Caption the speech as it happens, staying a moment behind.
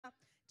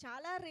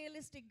చాలా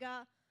రియలిస్టిక్గా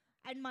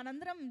అండ్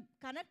మనందరం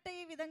కనెక్ట్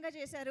అయ్యే విధంగా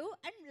చేశారు.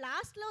 అండ్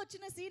లాస్ట్లో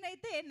వచ్చిన సీన్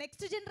అయితే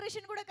నెక్స్ట్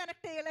జనరేషన్ కూడా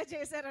కనెక్ట్ అయ్యేలా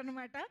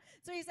చేశారనమాట.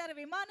 సో ఈసారి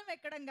విమానం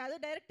ఎక్కడం కాదు,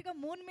 డైరెక్ట్గా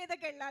మూన్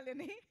మీదకి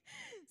వెళ్ళాలని.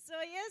 సో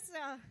ఎస్,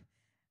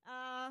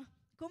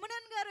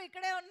 కుమరన్ గారు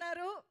ఇక్కడే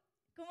ఉన్నారు.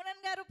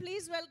 కుమరన్ గారు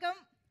please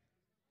welcome.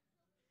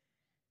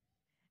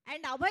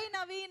 And Abhay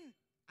Naveen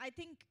I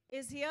think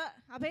is here.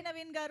 Abhay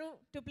Naveen garu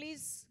to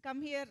please come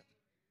here.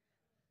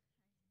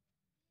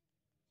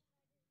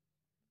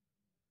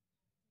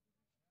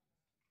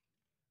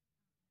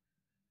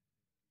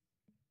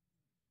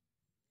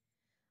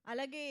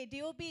 Alage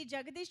DOP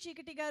Jagadish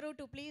Chikati garu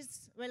to please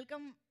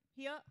welcome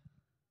here.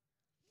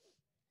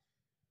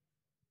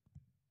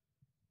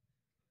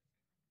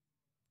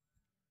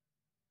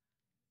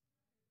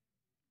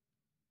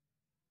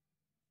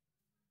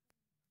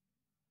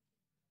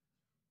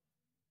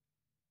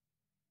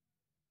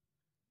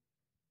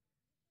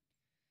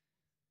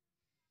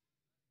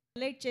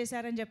 Highlight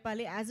చేశారని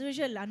చెప్పాలి. యాజ్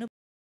యూజువల్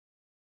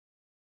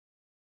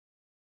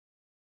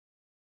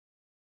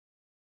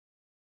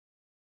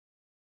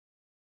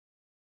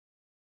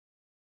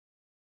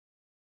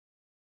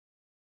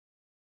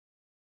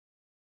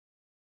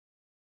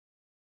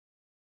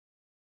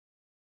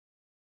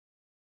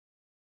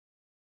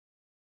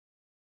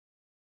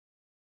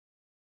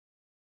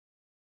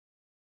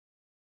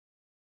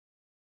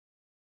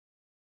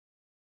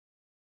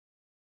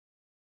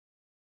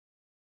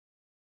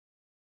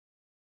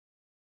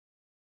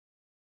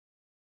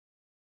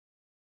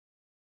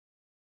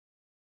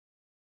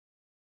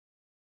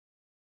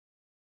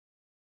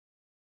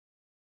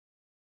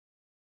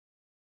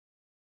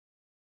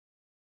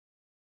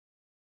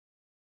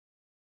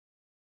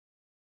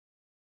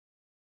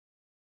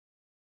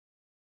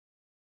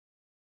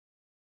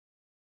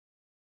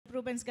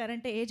రూబెన్స్ గారు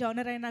అంటే ఏ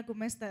జానర్ అయినా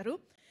గుమ్మేస్తారు.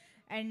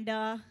 అండ్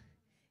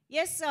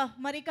ఎస్,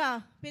 మరిక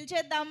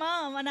పిలిచేద్దామా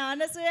మన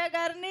అనసూయ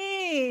గారిని.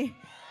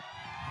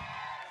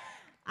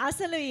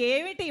 అసలు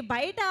ఏమిటి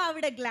బయట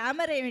ఆవిడ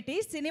గ్లామర్ ఏమిటి,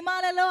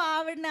 సినిమాలలో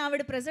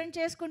ఆవిడ ప్రజెంట్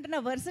చేసుకుంటున్న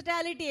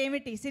వర్సటాలిటీ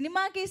ఏమిటి,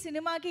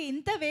 సినిమాకి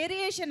ఇంత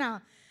వేరియేషనా.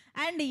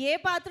 అండ్ ఏ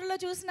పాత్రలో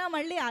చూసినా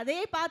మళ్ళీ అదే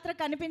పాత్ర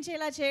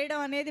కనిపించేలా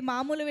చేయడం అనేది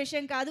మామూలు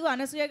విషయం కాదు.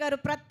 అనసూయ గారు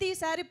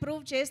ప్రతిసారి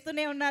ప్రూవ్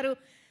చేస్తూనే ఉన్నారు.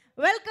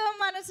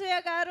 వెల్కమ్ అనసూయ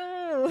గారు.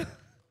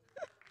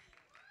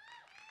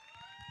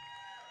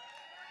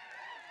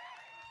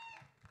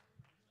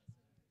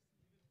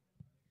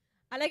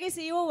 అలాగే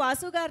CEO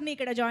వాసు గారిని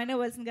ఇక్కడ జాయిన్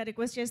అవ్వాల్సిందిగా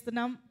రిక్వెస్ట్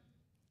చేస్తున్నాం.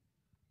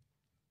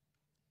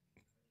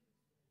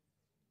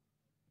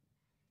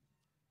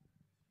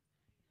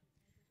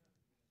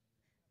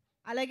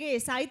 అలాగే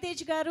సాయి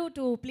తేజ్ గారు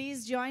to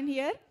please join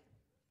here.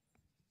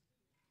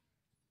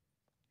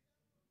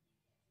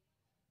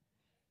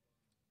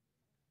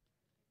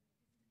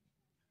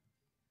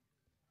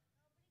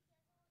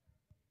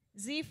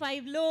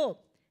 ZEE5లో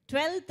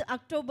 12th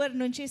October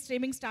నుంచి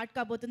స్ట్రీమింగ్ స్టార్ట్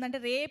కాబోతుంది. అంటే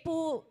రేపు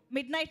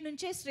మిడ్నైట్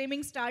నుంచే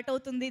స్ట్రీమింగ్ స్టార్ట్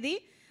అవుతుంది ఇది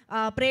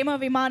ప్రేమ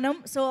విమానం.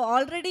 సో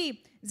ఆల్రెడీ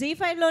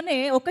ZEE5లోనే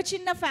ఒక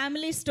చిన్న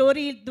ఫ్యామిలీ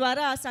స్టోరీ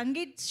ద్వారా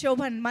సంగీత్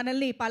శోభన్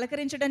మనల్ని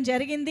పలకరించడం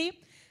జరిగింది.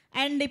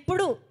 అండ్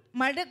ఇప్పుడు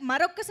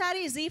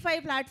మరొక్కసారి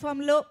ZEE5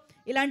 ప్లాట్ఫామ్లో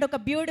ఇలాంటి ఒక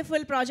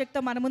బ్యూటిఫుల్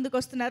ప్రాజెక్ట్తో మన ముందుకు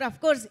వస్తున్నారు.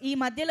 అఫ్కోర్స్ ఈ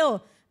మధ్యలో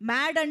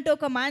మ్యాడ్ అంటూ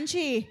ఒక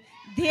మంచి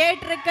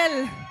థియేట్రికల్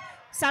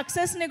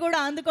సక్సెస్ని కూడా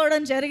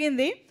అందుకోవడం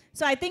జరిగింది.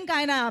 సో ఐ థింక్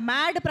ఆయన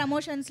మ్యాడ్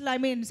ప్రమోషన్స్లో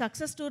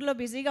సక్సెస్ టూర్లో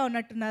బిజీగా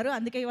ఉన్నట్టున్నారు,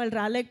 అందుకే వాళ్ళు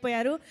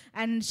రాలేకపోయారు.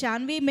 అండ్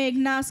శాన్వి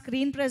మేఘ్నా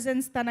స్క్రీన్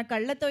ప్రెజెన్స్, తన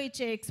కళ్ళతో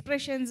ఇచ్చే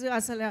ఎక్స్ప్రెషన్స్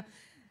అసలు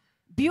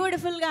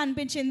బ్యూటిఫుల్గా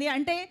అనిపించింది.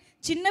 అంటే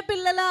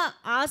చిన్నపిల్లల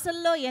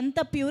ఆశల్లో ఎంత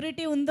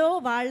ప్యూరిటీ ఉందో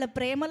వాళ్ళ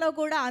ప్రేమలో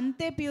కూడా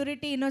అంతే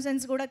ప్యూరిటీ,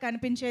 ఇన్నోసెన్స్ కూడా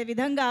కనిపించే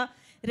విధంగా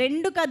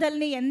రెండు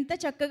కథల్ని ఎంత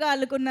చక్కగా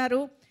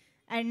అల్లుకున్నారు.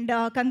 And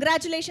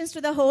congratulations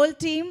to the whole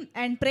team.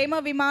 And ప్రేమ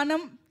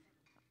విమానం,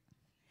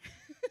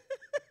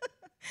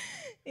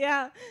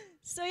 yeah,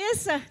 so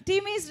yes,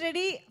 team is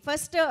ready.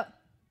 First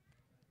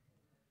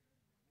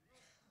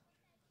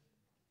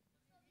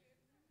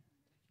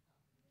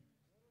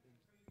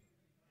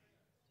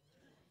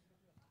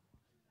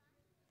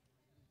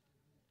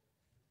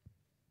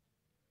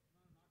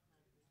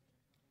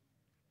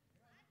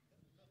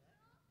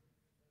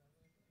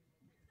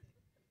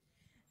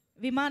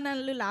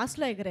విమానాలు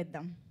లాస్ట్లో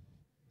ఎగరేద్దాం.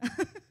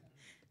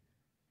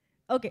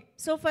 ఓకే,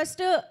 సో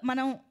ఫస్ట్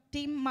మనం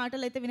టీం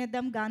మాటలు అయితే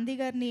వినేద్దాం. గాంధీ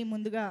గారిని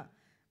ముందుగా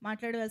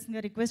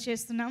మాట్లాడవలసిందిగా రిక్వెస్ట్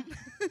చేస్తున్నాం.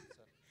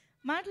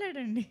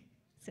 మాట్లాడండి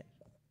సార్.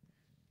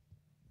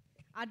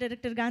 ఆ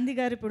డైరెక్టర్ గాంధీ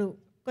గారు ఇప్పుడు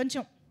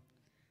కొంచెం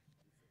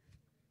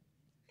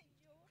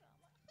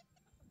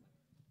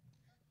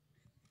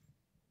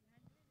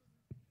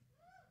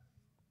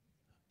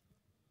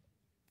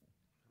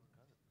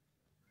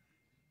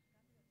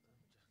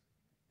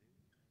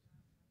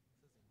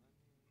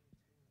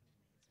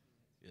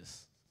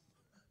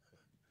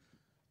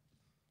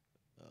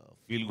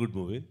ఫీల్ గుడ్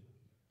మూవీ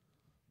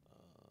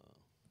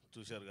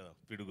చూశారు కదా,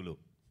 పిడుగులు.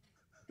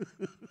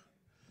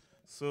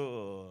 సో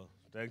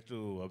థ్యాంక్స్ టు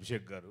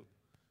అభిషేక్ గారు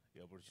ఈ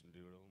ఆపర్చునిటీ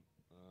ఇవ్వడం.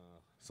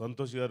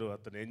 సంతోష్ గారు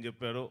అతను ఏం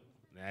చెప్పాడో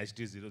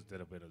యాజిటీస్ ఈరోజు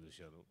తెరపైన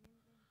చూశాను.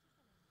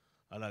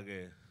 అలాగే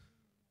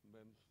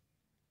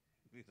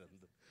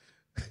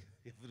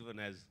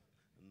ఎవ్రీవన్ హ్యాస్,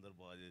 అందరు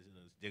బాగా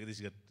చేశారు.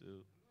 జగదీష్ గారు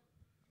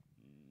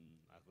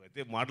నాకు అయితే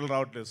మాటలు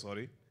రావట్లేదు,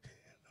 సారీ.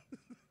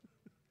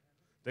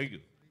 Thank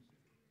you.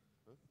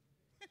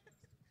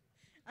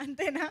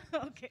 అంతేనా?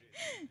 ఓకే,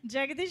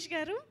 జగదీష్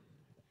గారు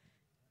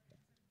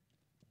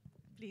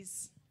ప్లీజ్.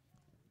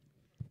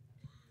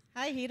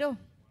 Hi hero.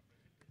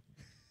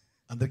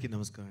 అందరికీ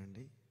నమస్కారం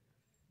అండి.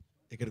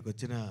 ఇక్కడికి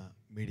వచ్చిన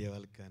మీడియా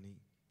వాళ్ళకి కానీ,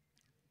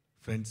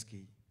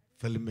 ఫ్రెండ్స్కి,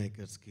 ఫిల్మ్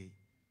మేకర్స్కి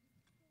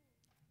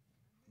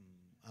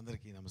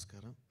అందరికీ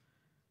నమస్కారం.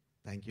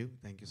 థ్యాంక్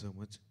యూ సో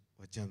మచ్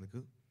వచ్చేందుకు.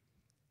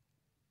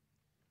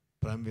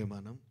 ప్రైమ్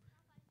విమానం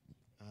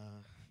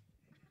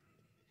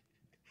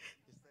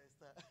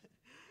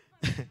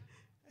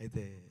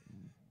అయితే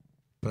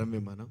ప్రైమ్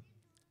విమానం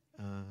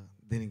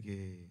దీనికి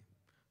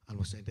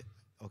ఆల్మోస్ట్ అంటే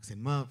ఒక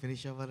సినిమా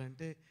ఫినిష్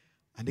అవ్వాలంటే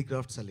అన్ని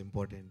క్రాఫ్ట్స్ చాలా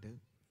important.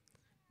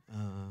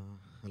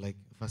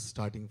 Like first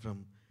starting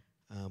from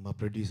మా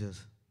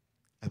ప్రొడ్యూసర్స్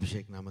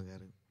అభిషేక్ నామ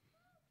గారు,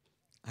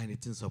 ఆయన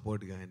ఇచ్చిన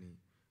సపోర్ట్ కానీ,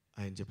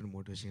 ఆయన చెప్పిన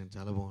మోటివేషన్ కానీ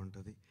చాలా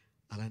బాగుంటుంది.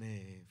 అలానే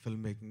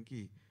ఫిల్మ్ మేకింగ్కి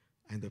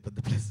ఆయనతో పెద్ద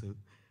ప్లస్.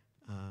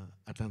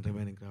 అట్లాంటి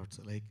రిమైనింగ్ క్రాఫ్ట్స్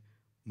లైక్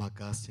మా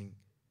కాస్టింగ్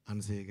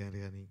అనసూయ గారు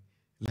కానీ,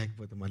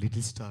 లేకపోతే మా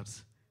లిటిల్ స్టార్స్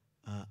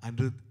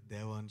అనిరుద్,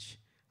 దేవాంశ్,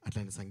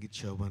 అట్లాంటి సంగీత్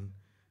శోభన్,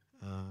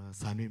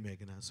 సాన్వి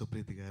మేఘన,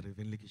 సుప్రీత్ గారు,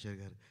 వెన్లి కిషోర్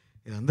గారు,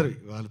 వీళ్ళందరూ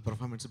వాళ్ళ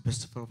పర్ఫార్మెన్స్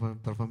బెస్ట్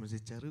పర్ఫార్మెన్స్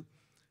ఇచ్చారు.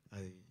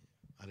 అది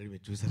ఆల్రెడీ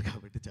మీరు చూశారు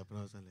కాబట్టి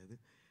చెప్పనవసరం లేదు.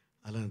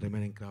 అలానే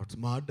రిమైనింగ్ క్రాఫ్ట్స్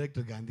మా ఆర్ట్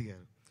డైరెక్టర్ గాంధీ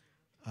గారు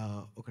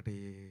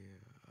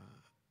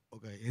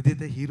ఒక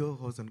ఏదైతే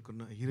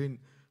హీరోయిన్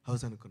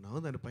హౌస్ అనుకున్నామో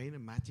దానిపైన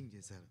మ్యాచింగ్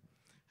చేశారు.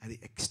 అది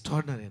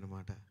ఎక్స్ట్రాడినరీ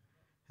అనమాట.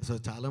 సో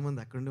చాలామంది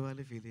అక్కడ ఉండే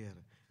వాళ్ళే ఫీల్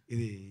అయ్యారు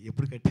ఇది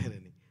ఎప్పుడు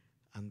కట్టారని,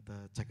 అంత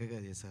చక్కగా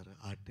చేశారు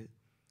ఆర్ట్.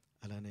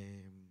 అలానే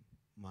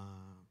మా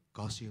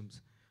కాస్ట్యూమ్స్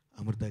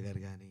అమృత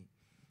గారు కానీ,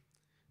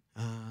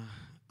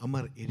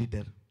 అమర్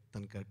ఎడిటర్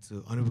తన కట్స్,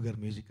 అనూప్ గారు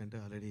మ్యూజిక్ అంటే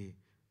ఆల్రెడీ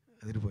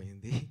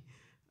అదిరిపోయింది.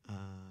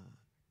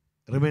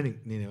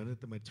 రిమైనింగ్ నేను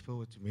ఎవరైతే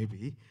మర్చిపోవచ్చు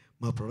మేబీ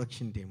మా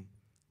ప్రొడక్షన్ టీం,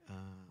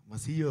 మా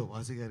CEO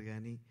వాసు గారు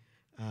కానీ,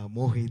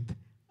 Mohit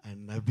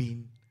and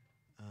Naveen,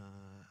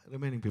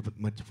 remaining people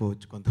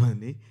మర్చిపోవచ్చు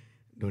కొంతమంది,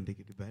 డోంట్ టేక్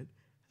ఇట్ బ్యాడ్.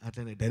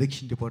 అట్లనే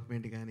డైరెక్షన్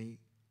డిపార్ట్మెంట్ కానీ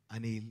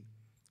అనిల్,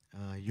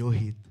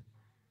 యోహిత్,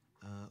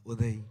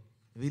 ఉదయ్,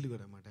 వీళ్ళు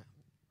కూడా అన్నమాట.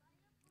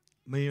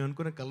 మేము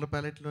అనుకున్న కలర్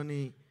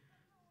ప్యాలెట్లోని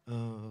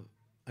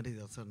అంటే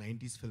ఇది అసలు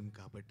 90s ఫిల్మ్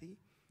కాబట్టి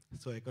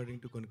సో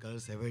అకార్డింగ్ టు కొన్ని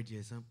కలర్స్ అవాయిడ్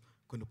చేసాం,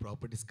 కొన్ని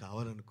ప్రాపర్టీస్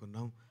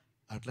కావాలనుకున్నాం.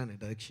 అట్లానే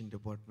డైరెక్షన్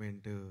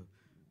డిపార్ట్మెంట్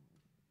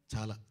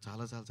చాలా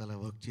చాలా చాలా చాలా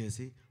వర్క్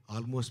చేసి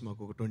ఆల్మోస్ట్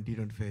మాకు ఒక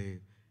 20-25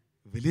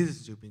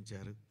 విలేజెస్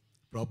చూపించారు,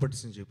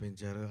 ప్రాపర్టీస్ని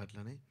చూపించారు.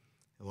 అట్లానే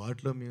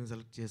వాటిలో మేము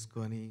సెలెక్ట్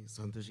చేసుకొని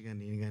సంతోష్గా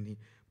నేను కానీ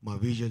మా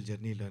విజువల్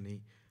జర్నీలోని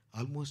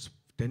ఆల్మోస్ట్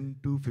 10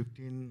 to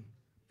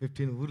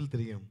 15 ఊర్లు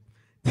తిరిగి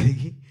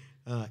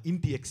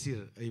ఇంటి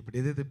ఎక్స్టీరియర్, ఇప్పుడు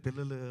ఏదైతే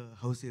పిల్లల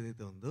హౌస్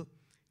ఏదైతే ఉందో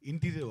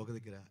ఇంటీరియర్ ఒక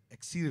దగ్గర,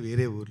 ఎక్స్టీరియర్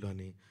వేరే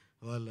ఊర్లోని,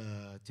 వాళ్ళ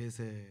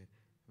చేసే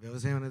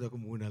వ్యవసాయం అనేది ఒక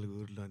 3-4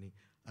 ఊర్లోని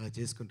అలా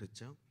చేసుకుంటూ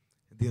వచ్చాం.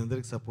 దీని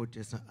అందరికి సపోర్ట్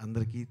చేసిన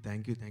అందరికీ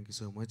థ్యాంక్ యూ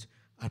సో మచ్.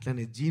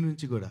 అట్లానే జీ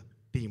నుంచి కూడా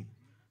టీమ్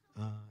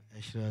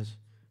యశ్రాజ్,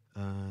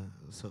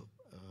 సో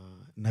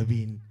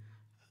నవీన్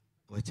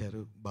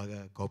వచ్చారు, బాగా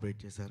కోఆపరేట్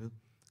చేశారు.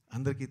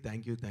 అందరికీ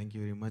థ్యాంక్ యూ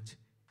వెరీ మచ్.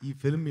 ఈ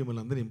ఫిల్మ్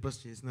మిమ్మల్ని అందరూ ఇంప్రెస్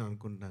చేసిందని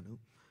అనుకుంటున్నాను.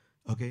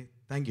 Okay,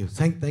 thank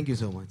you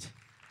so much.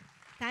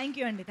 Thank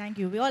you అండి, thank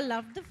you. We all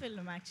love the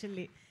film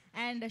actually.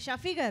 And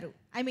Shafi గారు,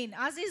 ఐ మీన్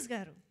అజీజ్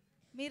గారు,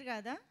 మీరు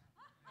కాదా?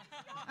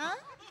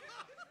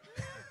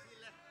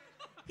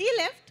 He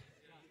left.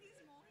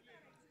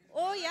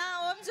 Oh yeah,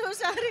 I'm so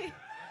sorry.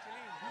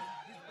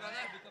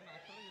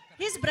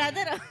 His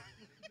brother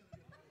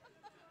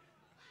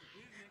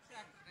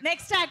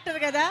next actor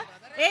కదా.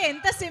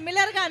 ఎంత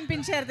సిమిలర్గా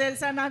అనిపించారు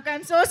తెలుసా నాకు.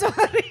 I'm so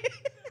sorry.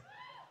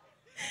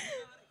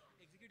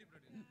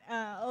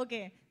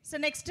 Okay, so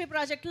next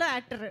ప్రాజెక్ట్లో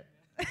యాక్టర్.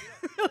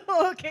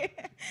 ఓకే,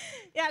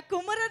 యా,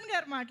 కుమరన్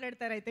గారు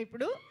మాట్లాడతారు అయితే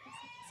ఇప్పుడు.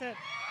 సార్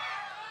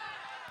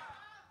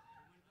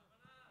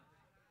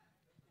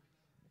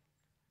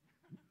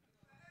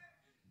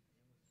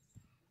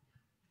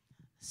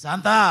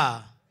శాంతా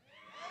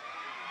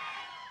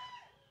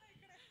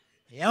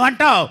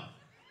ఏమంటావు?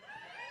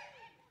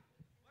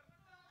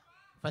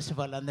 ఫస్ట్ ఆఫ్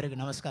ఆల్ అందరికీ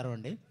నమస్కారం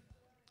అండి.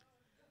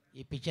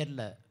 ఈ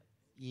పిక్చర్లో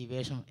ఈ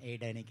వేషం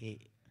వేయడానికి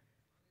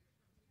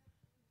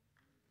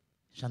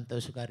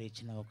సంతోష్ గారు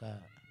ఇచ్చిన ఒక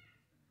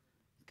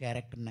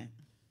క్యారెక్టర్ని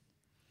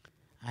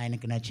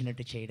ఆయనకి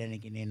నచ్చినట్టు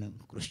చేయడానికి నేను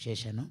కృషి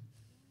చేశాను.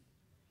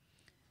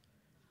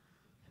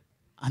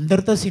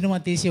 అందరితో సినిమా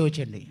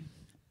తీసేవచ్చండి,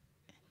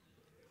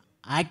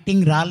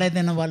 యాక్టింగ్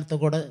రాలేదన్న వాళ్ళతో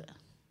కూడా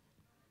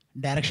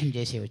డైరెక్షన్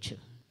చేసేయవచ్చు.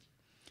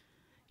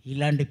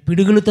 ఇలాంటి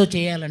పిడుగులతో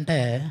చేయాలంటే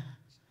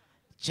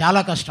చాలా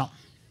కష్టం.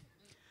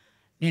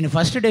 నేను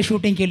ఫస్ట్ డే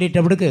షూటింగ్కి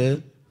వెళ్ళేటప్పటికి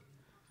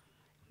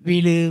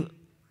వీళ్ళు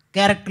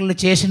క్యారెక్టర్లు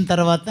చేసిన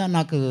తర్వాత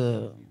నాకు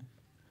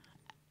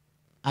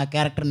ఆ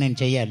క్యారెక్టర్ నేను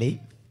చేయాలి.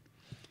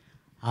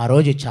 ఆ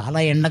రోజు చాలా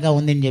ఎండగా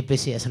ఉందని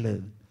చెప్పేసి అసలు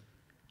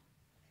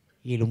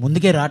వీళ్ళు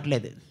ముందుకే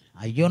రావట్లేదు.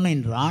 అయ్యో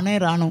నేను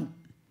రాను,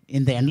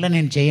 ఇంత ఎండలో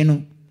నేను చేయను,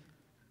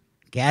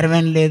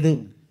 క్యారవాన్ లేదు,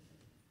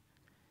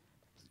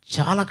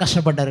 చాలా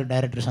కష్టపడ్డారు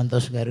డైరెక్టర్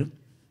సంతోష్ గారు.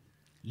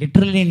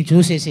 లిటరల్లీ నేను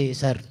చూసేసి,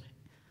 సార్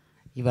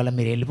ఇవాళ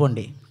మీరు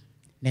వెళ్ళిపోండి,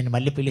 నేను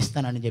మళ్ళీ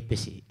పిలుస్తానని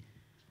చెప్పేసి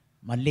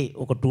మళ్ళీ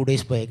ఒక 2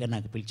 days పోయాక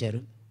నాకు పిలిచారు.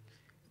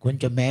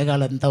 కొంచెం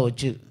మేఘాలంతా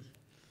వచ్చి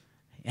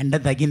ఎండ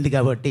తగ్గింది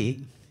కాబట్టి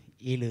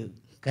వీళ్ళు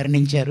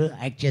కరుణించారు,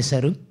 యాక్ట్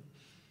చేశారు.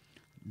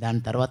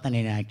 దాని తర్వాత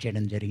నేను యాక్ట్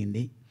చేయడం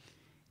జరిగింది.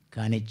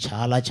 కానీ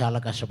చాలా చాలా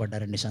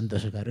కష్టపడ్డారండి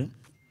సంతోష్ గారు.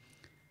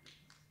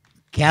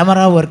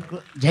 కెమెరా వర్క్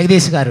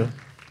జగదీష్ గారు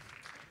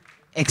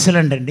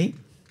ఎక్సలెంట్ అండి.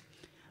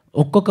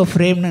 ఒక్కొక్క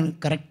ఫ్రేమ్ను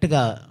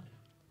కరెక్ట్గా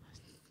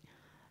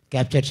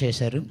క్యాప్చర్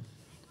చేశారు.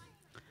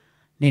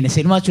 నేను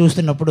సినిమా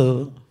చూస్తున్నప్పుడు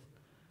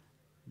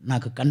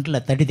నాకు కంట్ల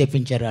తడి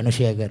తెప్పించారు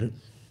అనసూయ గారు.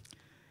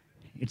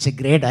 ఇట్స్ ఎ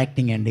గ్రేట్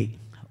యాక్టింగ్ అండి.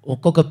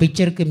 ఒక్కొక్క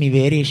పిక్చర్కి మీ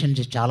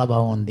వేరియేషన్స్ చాలా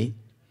బాగుంది.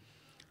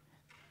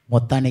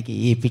 మొత్తానికి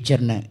ఈ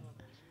పిక్చర్ని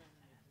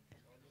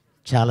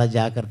చాలా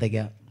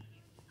జాగ్రత్తగా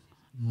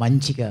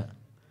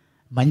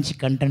మంచి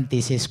కంటెంట్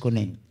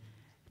తీసేసుకొని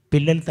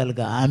పిల్లల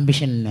తలుగా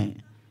అంబిషన్ని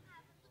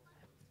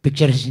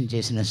పిక్చరైజేషన్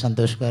చేసిన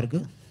సంతోష్ గారికి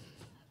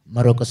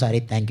మరొకసారి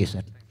thank you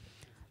sir.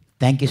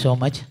 Thank you so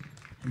much.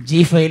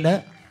 జీ5లో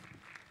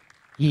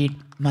ఈ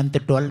మంత్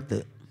 12th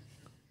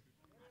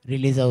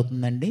రిలీజ్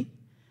అవుతుందండి.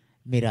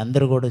 మీరు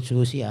అందరూ కూడా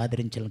చూసి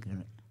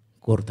ఆదరించాలని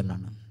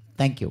కోరుతున్నాను.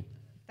 థ్యాంక్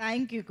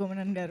యూ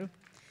కుమరన్ గారు.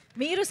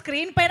 మీరు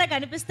స్క్రీన్ పైన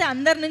కనిపిస్తే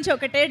అందరి నుంచి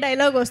ఒకటే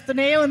డైలాగ్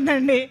వస్తూనే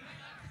ఉందండి.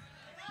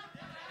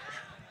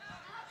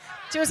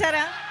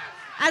 చూసారా,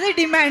 అది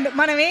డిమాండ్,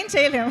 మనం ఏం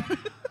చేయలేము.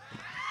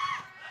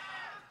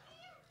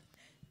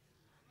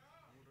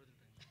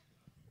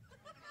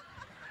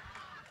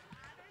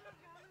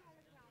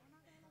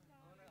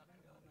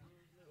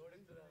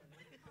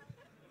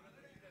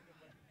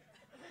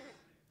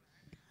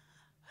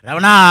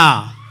 రమణ,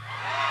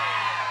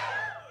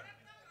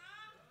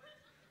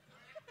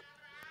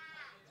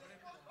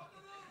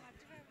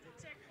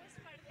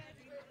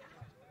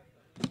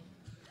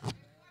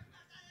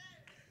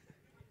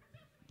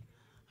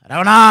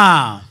 రమణ,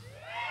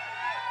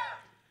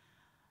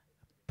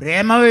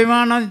 ప్రేమ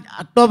విమానం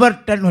October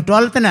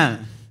 12th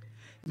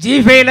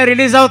జీ5లో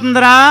రిలీజ్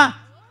అవుతుందిరా,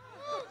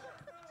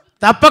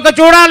 తప్పక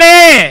చూడాలి.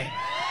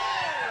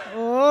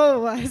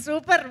 ఓ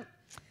సూపర్.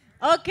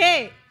 ఓకే,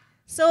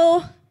 సో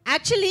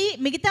యాక్చువల్లీ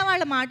మిగతా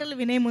వాళ్ళ మాటలు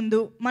వినే ముందు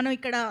మనం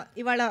ఇక్కడ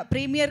ఇవాళ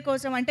ప్రీమియర్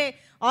కోసం అంటే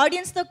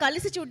ఆడియన్స్తో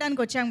కలిసి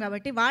చూడడానికి వచ్చాం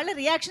కాబట్టి వాళ్ళ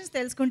రియాక్షన్స్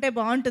తెలుసుకుంటే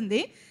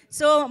బాగుంటుంది.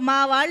 సో మా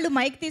వాళ్ళు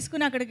మైక్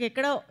తీసుకుని అక్కడికి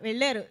ఎక్కడో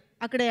వెళ్ళారు,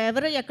 అక్కడ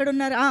ఎవరు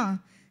ఎక్కడున్నారు?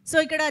 సో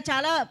ఇక్కడ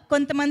చాలా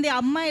కొంతమంది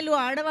అమ్మాయిలు,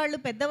 ఆడవాళ్ళు,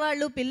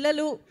 పెద్దవాళ్ళు,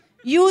 పిల్లలు,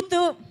 యూత్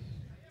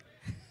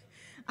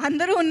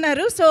అందరూ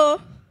ఉన్నారు. సో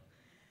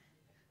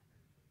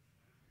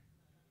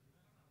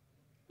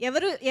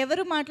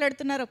ఎవరు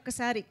మాట్లాడుతున్నారు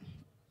ఒక్కసారి?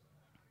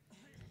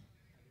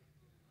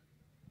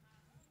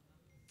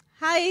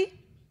 Hi.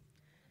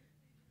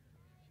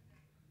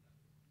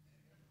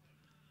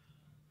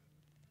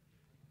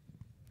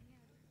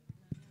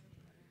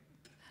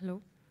 Hello.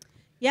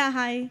 Yeah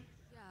hi.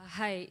 Yeah,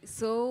 hi.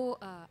 So,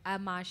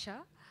 I'm Asha.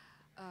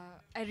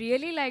 I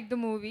really like the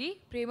movie.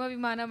 ప్రేమ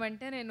విమానం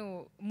అంటే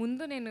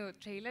నేను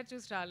ట్రైలర్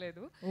చూసి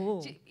రాలేదు.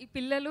 ఈ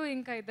పిల్లలు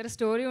ఇంకా ఇద్దరు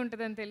స్టోరీ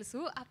ఉంటుందని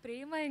తెలుసు. ఆ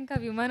ప్రేమ ఇంకా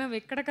విమానం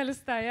ఎక్కడ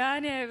కలుస్తాయా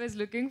అని I was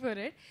looking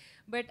for it.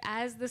 But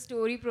as the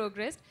story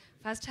progressed,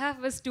 first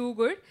half was too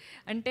good.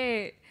 అంటే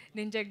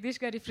నేను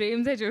జగదీష్ గారి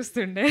ఫ్రేమ్సే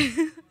చూస్తుండే.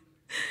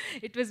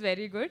 It was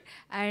very good.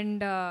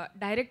 And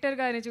director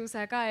గారిని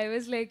చూసాక I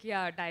was like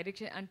yeah,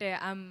 direction అంటే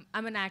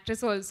I'm an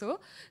actress also,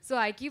 so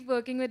I keep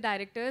working with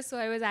directors. So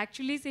I was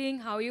actually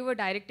seeing how you were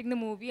directing the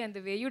movie and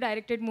the way you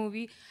directed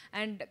movie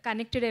and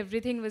connected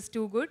everything was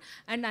too good.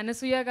 And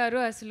Anasuya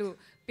గారు అసలు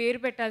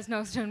పేరు పెట్టాల్సిన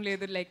అవసరం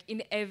లేదు. Like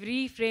in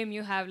every frame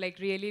you have like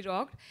really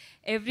rocked.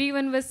 Every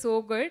one was so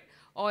good.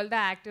 All the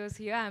actors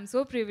here, I'm so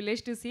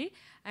privileged to see.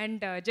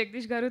 And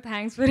Jagdish Garu,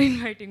 thanks for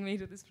inviting me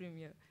to this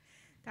premiere.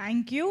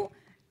 Thank you.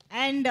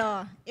 And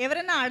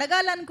ఎవరైనా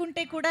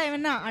అడగాలనుకుంటే కూడా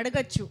ఏమైనా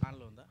అడగచ్చు.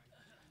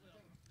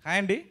 Hi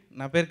అండి,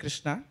 నా పేరు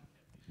కృష్ణ.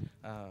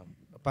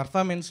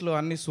 పర్ఫార్మెన్స్లో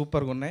అన్నీ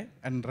సూపర్గా ఉన్నాయి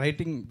అండ్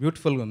రైటింగ్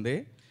బ్యూటిఫుల్గా ఉంది.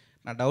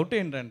 నా డౌట్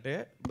ఏంటంటే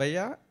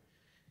భయ్యా,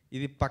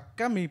 ఇది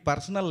పక్కా మీ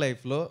పర్సనల్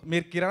లైఫ్లో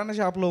మీరు కిరాణా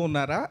షాప్లో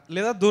ఉన్నారా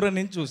లేదా దూరం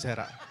నుంచి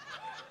చూసారా?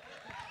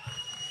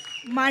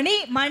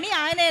 మణి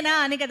ఆయనేనా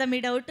అని కదా మీ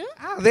డౌట్?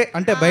 అదే,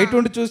 అంటే బయట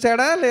ఉండి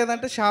చూసాడా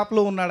లేదంటే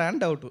షాప్లో ఉన్నాడా అని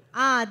డౌట్.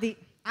 అది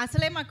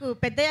అసలే మాకు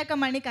పెద్దయ్యాక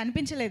మణి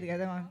కనిపించలేదు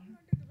కదా.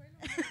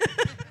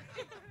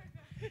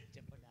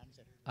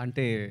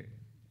 అంటే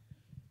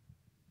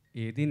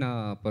ఏది నా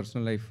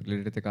పర్సనల్ లైఫ్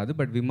రిలేటెడ్ అయితే కాదు,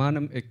 బట్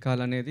విమానం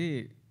ఎక్కాలనేది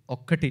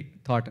ఒక్కటి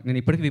థాట్. నేను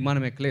ఇప్పటికీ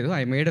విమానం ఎక్కలేదు.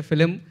 ఐ మేడ్ అ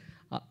ఫిలిం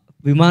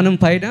విమానం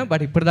పైన,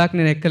 బట్ ఇప్పటిదాకా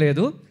నేను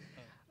ఎక్కలేదు.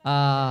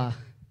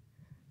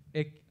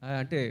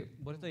 అంటే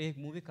బోల్తో ఏ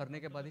మూవీ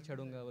కర్నేకే బాధి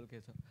చడుంగా బోల్కే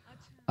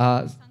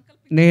సార్.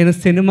 నేను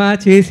సినిమా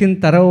చేసిన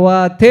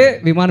తర్వాతే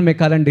విమానం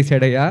ఎక్కాలని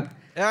డిసైడ్ అయ్యా.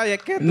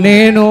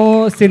 నేను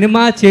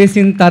సినిమా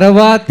చేసిన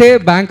తర్వాతే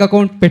బ్యాంక్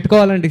అకౌంట్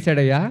పెట్టుకోవాలని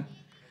డిసైడ్ అయ్యా.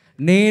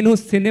 నేను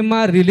సినిమా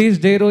రిలీజ్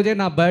డే రోజే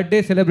నా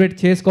బర్త్డే సెలబ్రేట్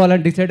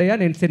చేసుకోవాలని డిసైడ్ అయ్యా.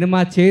 నేను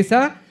సినిమా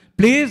చేసా.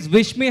 Please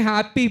wish me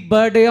happy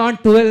birthday on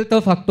 12th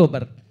of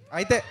October.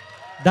 అయితే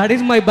దట్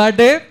ఈస్ మై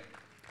బర్త్డే.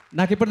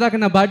 నాకు ఇప్పటిదాకా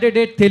నా బర్త్డే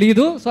డేట్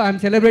తెలియదు. సో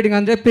ఐఎమ్ సెలబ్రేటింగ్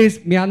అని చెప్పి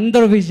మీ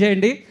అందరూ విష్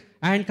చేయండి.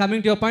 And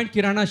coming to your point,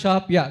 kirana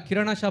shop.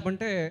 Kirana shop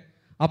అంటే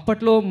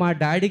అప్పట్లో మా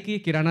డాడీకి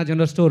కిరాణా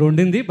జనరల్ స్టోర్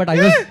ఉండింది. బట్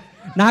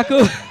నాకు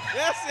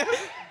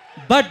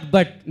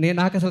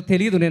నాకు అసలు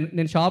తెలియదు.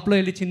 నేను షాప్లో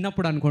వెళ్ళి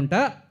చిన్నప్పుడు అనుకుంటా.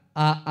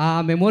 ఆ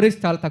మెమోరీస్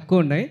చాలా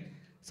తక్కువ ఉన్నాయి.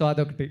 సో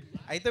అదొకటి.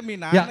 అయితే మీ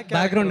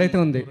బ్యాక్గ్రౌండ్ అయితే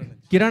ఉంది.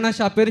 కిరాణా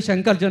షాప్ పేరు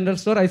Shankar general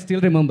store. I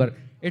still remember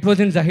it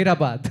was in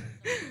Zaheerabad.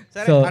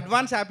 So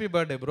advance happy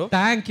birthday bro.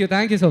 Thank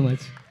you so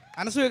much.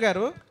 Anasuya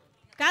గారు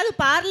కాదు,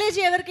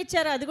 పార్లేజీ ఎవరికి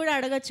ఇచ్చారో అది కూడా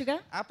అడగచ్చుగా.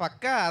 ఆ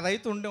పక్క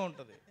అదైతే ఉండే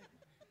ఉంటుంది.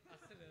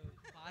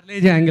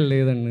 పార్లేజీ యాంగిల్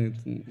లేదండి.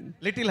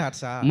 లిటిల్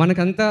హార్ట్సా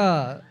మనకంతా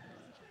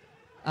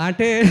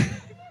అంటే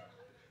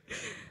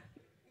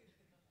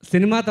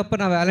సినిమా తప్ప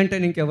నా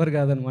వ్యాలంటైన్ ఇంకెవరు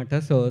కాదనమాట.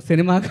 సో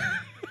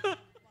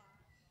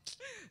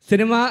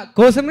సినిమా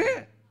కోసమే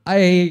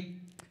I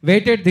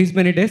weighted these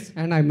many days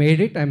and I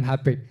made it. I'm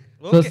happy.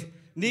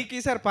 నీకు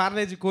ఈసారి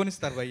పార్లేజీ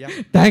కోనిస్తారు భయ్యా.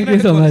 Thank you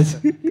so much.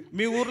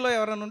 మీ ఊర్లో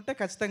ఎవరైనా ఉంటే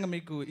ఖచ్చితంగా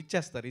మీకు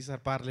ఇచ్చేస్తారు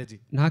ఈసారి పార్లేజీ.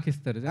 నాకు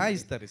ఇస్తారు.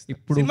 ఇస్తారు.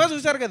 ఇప్పుడు సినిమా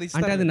చూసారు కదా,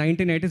 అంటే అది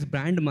 1980s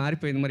బ్రాండ్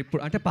మారిపోయింది. మరి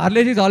ఇప్పుడు అంటే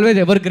Parle-G is always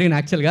ever green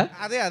యాక్చువల్గా.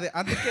 అదే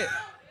అందుకే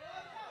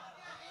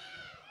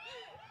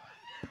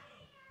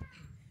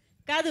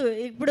కాదు,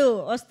 ఇప్పుడు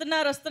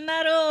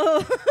వస్తున్నారు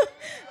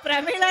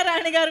ప్రమీళ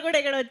రాణి గారు కూడా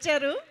ఇక్కడ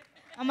వచ్చారు.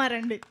 అమ్మ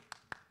రండి.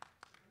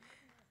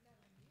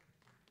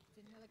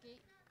 చిన్నలకి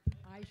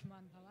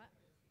ఆయుష్మాన్ భవ,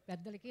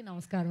 పెద్దలకి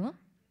నమస్కారం.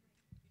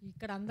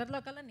 ఇక్కడ అందరిలో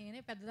కల్లా నేనే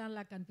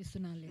పెద్దదానిలా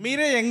కనిపిస్తున్నాను.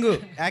 మీరే యంగ్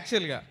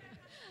యాక్చువల్గా,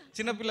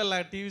 చిన్నపిల్లల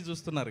టీవీ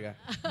చూస్తున్నారుగా.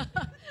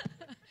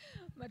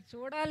 మరి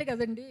చూడాలి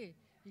కదండి.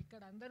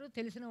 ఇక్కడ అందరూ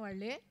తెలిసిన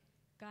వాళ్ళే,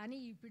 కానీ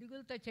ఈ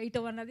పిడుగులతో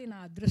చేయటం అన్నది నా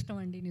అదృష్టం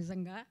అండి.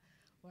 నిజంగా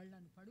వాళ్ళు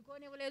నన్ను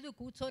పడుకోనివ్వలేదు,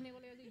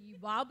 కూర్చోనివ్వలేదు. ఈ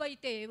బాబు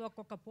అయితే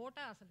ఒక్కొక్క పూట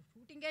అసలు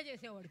షూటింగే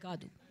చేసేవాడు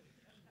కాదు.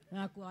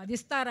 నాకు అది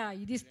ఇస్తారా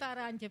ఇది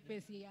ఇస్తారా అని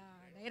చెప్పేసి ఆ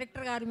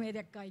డైరెక్టర్ గారి మీద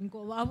ఎక్క, ఇంకో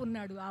బాబు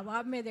ఉన్నాడు ఆ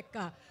బాబు మీద ఎక్క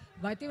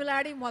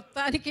బతివిలాడి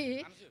మొత్తానికి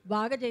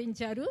బాగా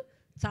చేయించారు.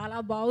 చాలా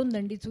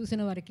బాగుందండి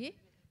చూసిన వారికి.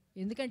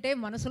 ఎందుకంటే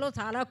మనసులో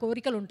చాలా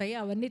కోరికలు ఉంటాయి,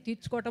 అవన్నీ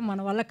తీర్చుకోవటం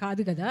మన వల్ల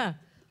కాదు కదా.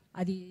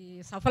 అది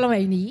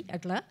సఫలమైనవి.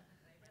 అట్లా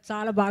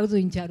చాలా బాగా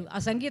చూపించారు. ఆ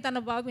సంగీత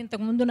అన్న బాబు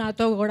ఇంతకుముందు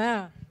నాతో కూడా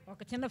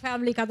ఒక చిన్న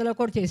ఫ్యామిలీ కథలో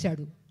కూడా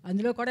చేశాడు.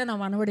 అందులో కూడా నా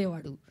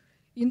మనవడేవాడు.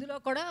 ఇందులో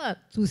కూడా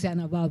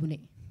చూశాను ఆ బాబుని.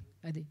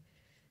 అది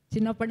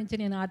చిన్నప్పటి నుంచి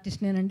నేను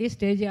ఆర్టిస్ట్నేనండి,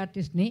 స్టేజ్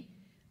ఆర్టిస్ట్ని,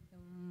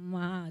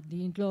 మా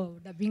దీంట్లో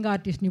డబ్బింగ్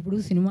ఆర్టిస్ట్ని, ఇప్పుడు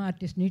సినిమా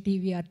ఆర్టిస్ట్ని,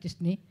 టీవీ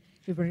ఆర్టిస్ట్ని.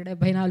 ఇప్పుడు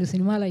 74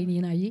 సినిమాలు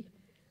అయినాయి.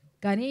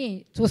 కానీ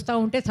చూస్తూ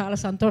ఉంటే చాలా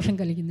సంతోషం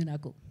కలిగింది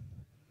నాకు.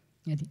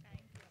 అది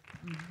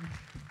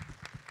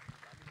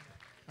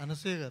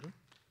అనసూయ గారు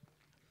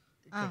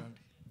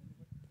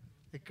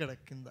ఇక్కడ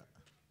కింద.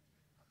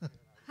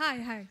 హాయ్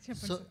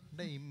సో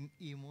అంటే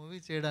ఈ మూవీ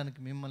చేయడానికి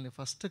మిమ్మల్ని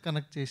ఫస్ట్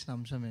కనెక్ట్ చేసిన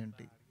అంశం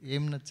ఏంటి?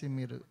 ఏం నచ్చి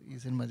మీరు ఈ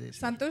సినిమా చేసి?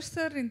 సంతోష్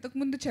సార్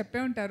ఇంతకుముందు చెప్పే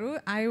ఉంటారు,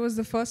 I was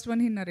the first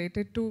one he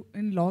narrated to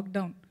in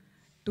lockdown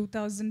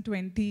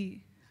 2020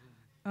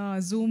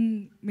 Zoom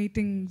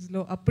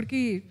మీటింగ్స్లో.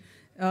 అప్పటికి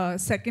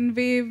సెకండ్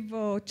వేవ్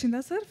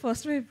వచ్చిందా sir?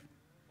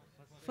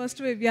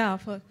 First wave yeah.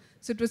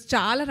 So it was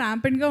చాలా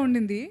ర్యాంపెంట్గా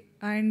ఉండింది.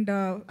 And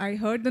I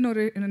heard the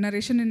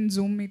narration in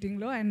Zoom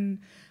మీటింగ్లో. అండ్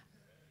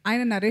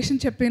ఆయన నరేషన్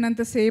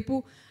చెప్పినంతసేపు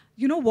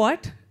యునో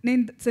వాట్,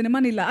 నేను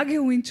సినిమాని ఇలాగే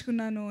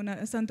ఊహించుకున్నాను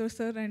Santosh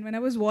sir. And when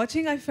I was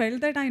watching I felt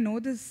that I know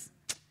this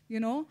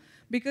you know,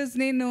 because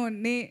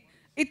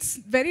it's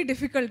very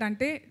difficult.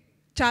 అంటే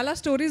చాలా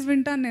stories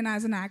వింటాను నేను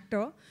యాజ్ అన్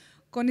యాక్టర్.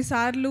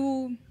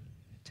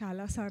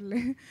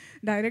 చాలాసార్లే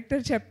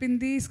డైరెక్టర్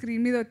చెప్పింది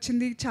స్క్రీన్ మీద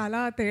వచ్చింది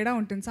చాలా తేడా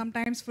ఉంటుంది. Some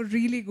times for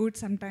really good,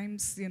 some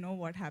times you know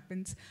what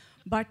happens.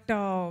 But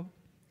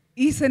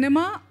ఈ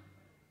cinema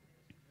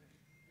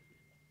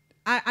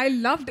I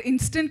loved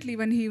instantly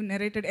when he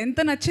narrated. ఎంత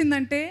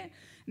నచ్చిందంటే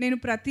నేను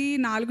ప్రతి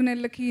 4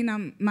 నెలలకి నా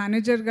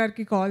మేనేజర్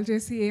గారికి కాల్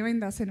చేసి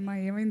ఏమైంది ఆ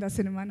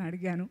సినిమా అని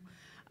అడిగాను.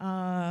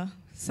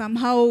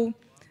 somehow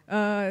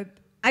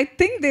I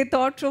think they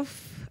thought of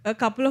a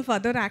couple of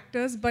other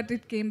actors but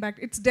it came back.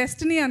 It's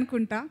destiny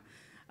అనుకుంటా.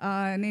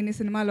 నేను ఈ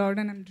సినిమాలో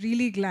ఆడాను. I'm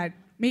really glad.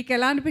 మీకు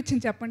ఎలా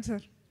అనిపించింది చెప్పండి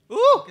సార్.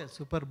 ఓకే,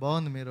 సూపర్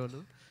బాగుంది మీ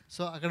రోలు.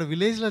 సో అక్కడ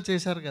విలేజ్లో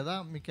చేశారు కదా,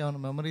 మీకు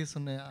ఏమైనా మెమరీస్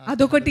ఉన్నాయా?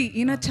 అదొకటి.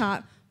 ఈయన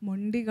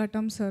మొండి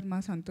ఘటం సార్ మా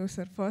Santosh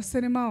sir. First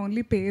cinema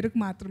only పేరుకు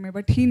మాత్రమే,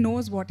 but he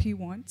knows what he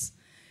wants.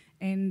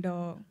 And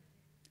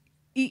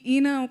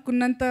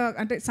ఈయనకున్నంత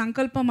అంటే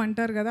సంకల్పం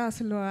అంటారు కదా,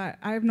 అసలు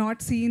I have not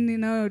seen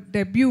in a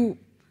debut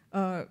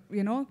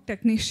you know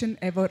technician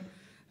ever.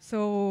 So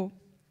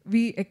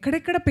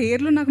ఎక్కడెక్కడ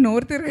పేర్లు నాకు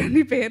నోరు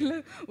తిరగని పేర్లు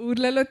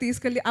ఊర్లలో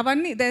తీసుకెళ్ళి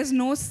అవన్నీ there is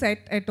no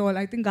set at all.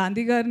 I think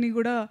Gandhi గారిని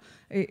కూడా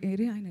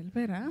ఆయన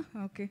వెళ్ళిపోయారా?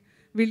 ఓకే,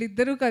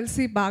 వీళ్ళిద్దరూ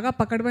కలిసి బాగా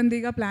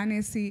పకడ్బందీగా ప్లాన్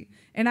వేసి.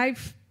 అండ్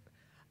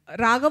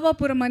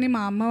రాఘవాపురం అని మా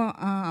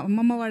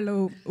అమ్మమ్మ వాళ్ళ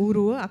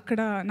ఊరు, అక్కడ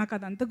నాకు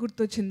అదంతా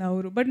గుర్తొచ్చింది ఆ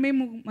ఊరు. బట్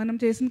మనం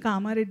చేసిన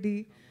కామారెడ్డి,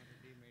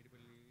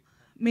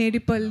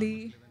 మేడిపల్లి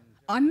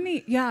అన్నీ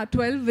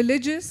 12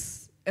 villages.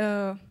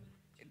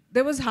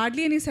 there was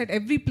hardly any set,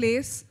 every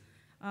place.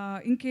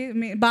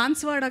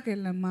 బాన్స్వాడకి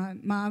వెళ్ళాం.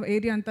 మా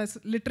ఏరియా అంతా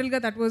లిటరల్గా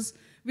that was,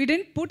 we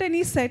didn't put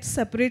any sets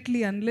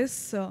separately unless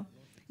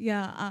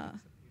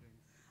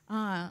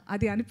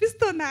అది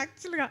అనిపిస్తుంది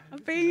యాక్చువల్గా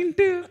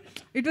paint.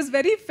 It was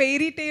very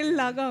fairy టేల్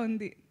లాగా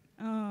ఉంది.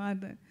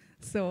 అదే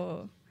సో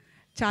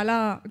చాలా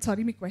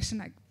సారీ మీ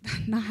క్వశ్చన్,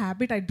 నా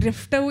habit I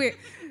drift away.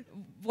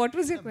 What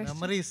was your question?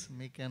 Memories,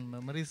 మీకు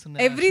మెమరీస్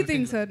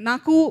ఎవ్రీథింగ్ సార్.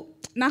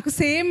 నాకు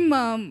same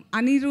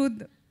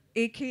Anirudh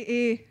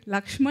AKA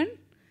Laxman,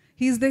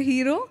 he's the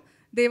hero,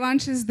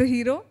 Devansh is the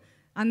hero.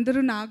 అందరూ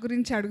నా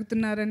గురించి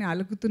అడుగుతున్నారని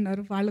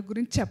అలుగుతున్నారు, వాళ్ళ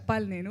గురించి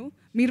చెప్పాలి నేను.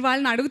 మీరు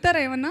వాళ్ళని అడుగుతారా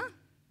ఏమన్నా?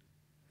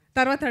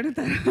 తర్వాత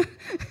అడుగుతారా?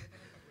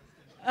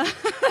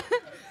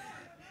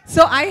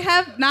 సో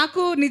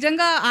నాకు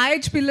నిజంగా ఆ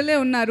ఏజ్ పిల్లలే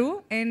ఉన్నారు.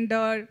 అండ్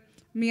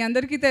మీ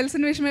అందరికీ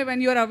తెలిసిన విషయమే,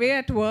 when you're away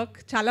at work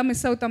చాలా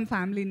మిస్ అవుతాం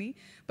ఫ్యామిలీని.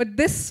 బట్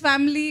దిస్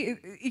ఫ్యామిలీ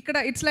ఇక్కడ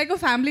ఇట్స్ లైక్ అ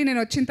ఫ్యామిలీ.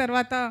 నేను వచ్చిన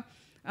తర్వాత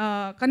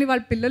కానీ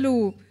వాళ్ళ పిల్లలు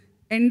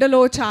ఎండలో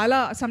చాలా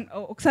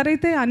ఒకసారి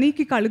అయితే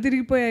అనికి కళ్ళు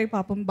తిరిగిపోయాయి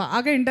పాపం,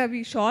 బాగా ఎండ. అవి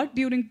short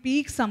during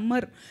peak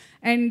summer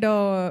and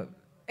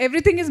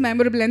everything is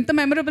memorable. ఎంత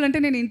మెమరబుల్ అంటే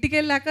నేను ఇంటికి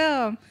వెళ్ళాక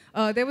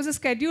they was a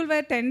schedule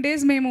wear 10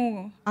 days మేము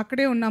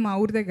అక్కడే ఉన్నాం ఆ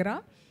ఊరి దగ్గర.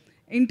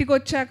 ఇంటికి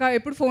వచ్చాక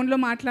ఎప్పుడు ఫోన్లో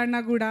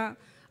మాట్లాడినా కూడా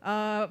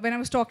when I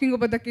was talking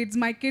about the kids,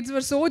 my kids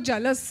were so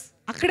jealous.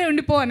 అక్కడే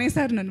ఉండిపో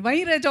అనేసారు నన్ను, why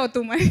raise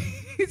అవుతామై.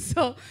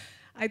 So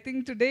I think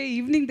today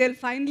evening they'll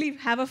finally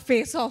have a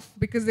face off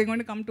because they're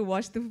going to come to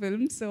watch the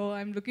film. So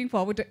I'm looking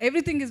forward to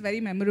everything is very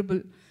memorable.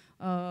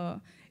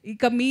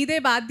 Ika meede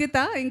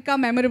baadhyata inka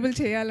memorable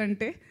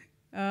cheyalante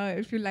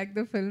if you like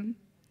the film.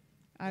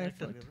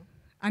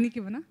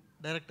 Anikivana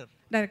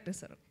director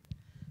sir.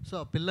 So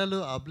ఆ పిల్లలు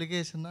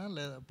అప్లికేషనా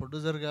లేదా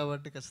producer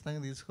కాబట్టి ఖచ్చితంగా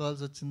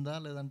తీసుకోవాల్సి వచ్చిందా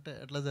లేదంటే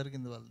ఎట్లా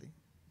జరిగింది వాళ్ళది?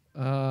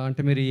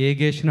 అంటే మీరు ఏ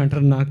గేషన్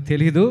అంటారు నాకు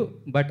తెలీదు,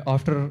 but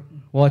after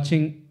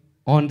watching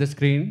on the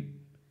screen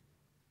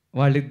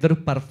వాళ్ళిద్దరు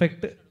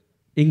పర్ఫెక్ట్.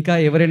 ఇంకా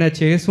ఎవరైనా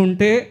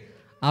చేసుంటే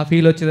ఆ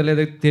ఫీల్ వచ్చేదో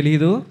లేదో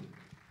తెలీదు.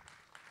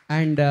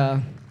 అండ్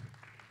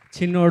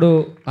చిన్నోడు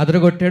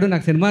అదరగొట్టాడు.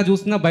 నాకు సినిమా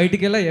చూస్తున్నా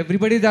బయటికి వెళ్ళా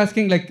ఎవ్రీబడి ఈజ్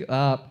ఆస్కింగ్ లైక్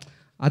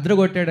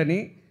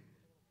అదరగొట్టాడని.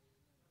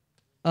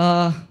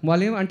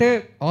 వాళ్ళు అంటే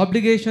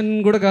ఆబ్లిగేషన్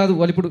కూడా కాదు,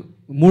 వాళ్ళు ఇప్పుడు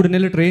 3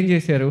 నెలలు ట్రైన్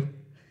చేశారు,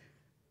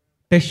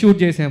 టెస్ట్ షూట్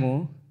చేసాము,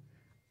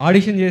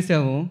 ఆడిషన్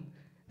చేసాము,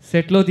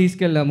 సెట్లో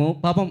తీసుకెళ్ళాము.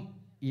 పాపం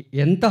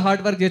ఎంత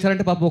హార్డ్ వర్క్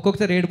చేశారంటే పాపం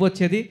ఒక్కొక్కసారి ఏడుపు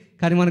వచ్చేది,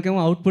 కానీ మనకేమో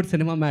అవుట్పుట్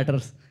సినిమా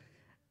మ్యాటర్స్.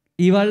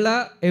 ఇవాళ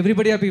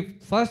everybody happy.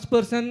 First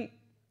person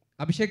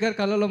Abhishek గారి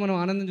కళ్ళలో మనం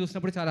ఆనందం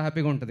చూసినప్పుడు చాలా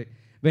హ్యాపీగా ఉంటుంది.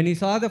 వెన్ ఈ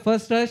saw the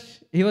first rush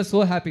he was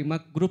so happy. మా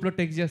గ్రూప్లో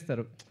టెక్స్ట్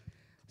చేస్తారు.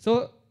 సో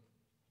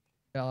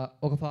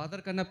ఒక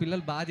ఫాదర్ కన్నా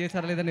పిల్లలు బాగా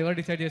చేశారా లేదని ఎవరు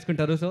డిసైడ్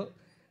చేసుకుంటారు. సో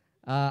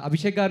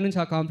అభిషేక్ గారి నుంచి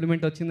ఆ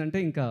కాంప్లిమెంట్ వచ్చిందంటే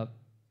ఇంకా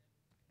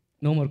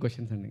నో మోర్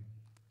క్వశ్చన్స్ అండి.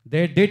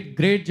 దే డిడ్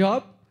గ్రేట్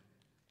జాబ్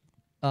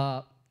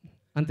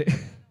అంతే.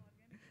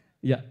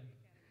 యా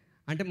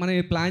అంటే మనం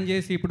ప్లాన్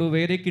చేసి ఇప్పుడు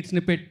వేరే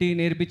కిడ్స్ని పెట్టి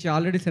నేర్పించి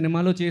ఆల్రెడీ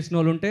సినిమాలో చేసిన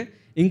వాళ్ళు ఉంటే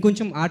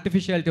ఇంకొంచెం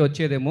ఆర్టిఫిషియాలిటీ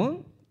వచ్చేదేమో,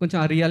 కొంచెం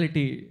ఆ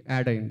రియాలిటీ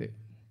యాడ్ అయింది.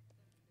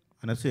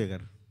 అనసూయ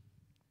గారు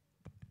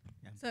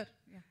సార్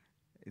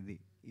ఇది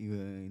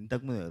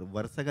ఇంతకుముందు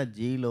వరుసగా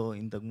జీలో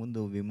ఇంతకుముందు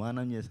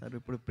విమానం చేశారు,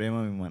 ఇప్పుడు ప్రేమ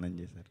విమానం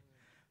చేశారు.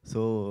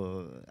 సో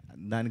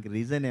దానికి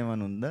రీజన్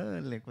ఏమైనా ఉందా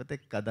లేకపోతే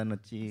కథ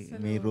నచ్చి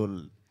మీ రోల్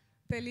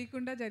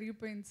తెలియకుండా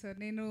జరిగిపోయింది సార్.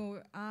 నేను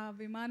ఆ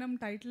విమానం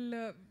టైటిల్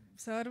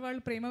సార్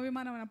వాళ్ళు ప్రేమ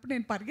విమానం అన్నప్పుడు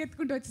నేను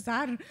పరిగెత్తుకుంటూ వచ్చి,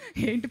 సార్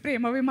ఏంటి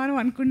ప్రేమ విమానం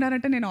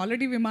అనుకున్నారంటే నేను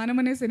ఆల్రెడీ విమానం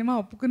అనే సినిమా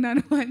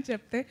ఒప్పుకున్నాను అని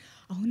చెప్తే,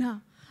 అవునా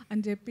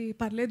అని చెప్పి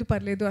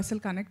పర్లేదు అసలు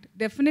కనెక్ట్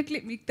డెఫినెట్లీ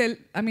మీకు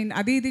ఐ మీన్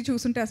అది ఇది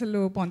చూస్తుంటే అసలు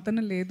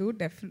పొంతన లేదు,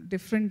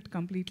 డిఫరెంట్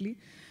కంప్లీట్లీ.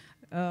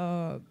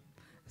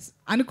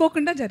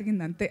 అనుకోకుండా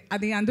జరిగింది అంతే.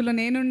 అది అందులో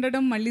నేను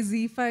ఉండడం, మళ్ళీ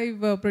Z5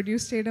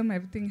 ప్రొడ్యూస్ చేయడం,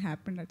 ఎవ్రీథింగ్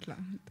హ్యాపెండ్ అట్లా.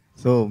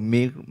 సో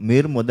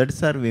మీరు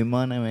మొదటిసారి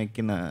విమానం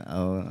ఎక్కిన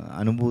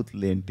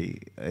అనుభూతులు ఏంటి?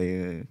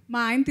 మా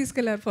ఆయన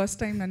తీసుకెళ్ళారు ఫస్ట్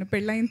టైం నన్ను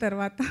పెళ్ళయిన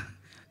తర్వాత.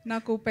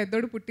 నాకు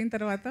పెద్దోడు పుట్టిన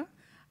తర్వాత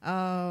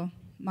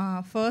మా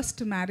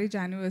ఫస్ట్ మ్యారేజ్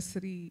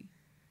యానివర్సరీ,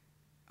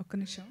 ఒక్క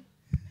నిమిషం,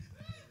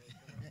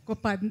 ఒక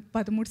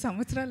 13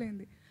 సంవత్సరాలు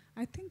అయింది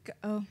I think.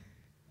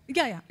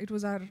 Yeah it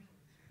was our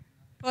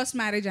first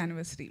marriage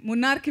anniversary.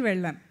 మున్నార్కి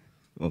వెళ్ళాను.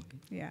 ఓకే.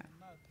 యా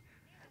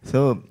సో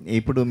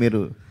ఇప్పుడు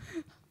మీరు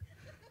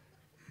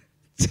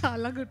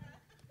చాలా గుడ్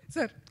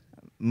సార్.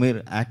 మీరు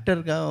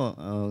యాక్టర్గా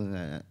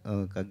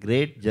ఒక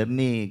గ్రేట్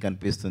జర్నీ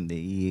కనిపిస్తుంది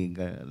ఈ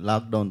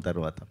లాక్డౌన్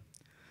తర్వాత.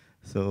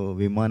 సో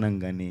విమానం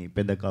కానీ,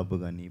 పెద్ద కాపు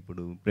కానీ,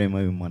 ఇప్పుడు ప్రేమ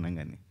విమానం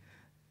కానీ,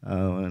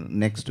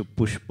 నెక్స్ట్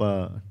పుష్ప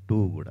 2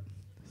 కూడా.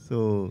 సో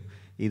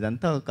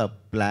ఇదంతా ఒక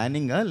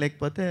ప్లానింగా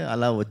లేకపోతే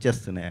అలా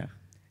వచ్చేస్తున్నాయా?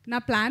 నా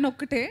ప్లాన్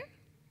ఒక్కటే,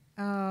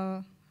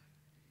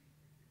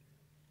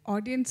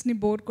 ఆడియన్స్ని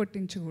బోర్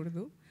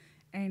కొట్టించకూడదు.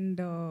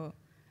 అండ్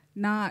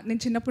నేను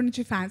చిన్నప్పటి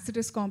నుంచి ఫ్యాన్సీ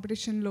డ్రెస్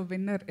కాంపిటీషన్లో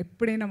విన్నర్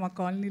ఎప్పుడైనా మా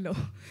కాలనీలో.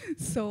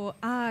 సో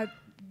ఆ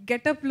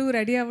గెటప్లు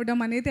రెడీ అవ్వడం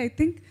అనేది ఐ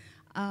థింక్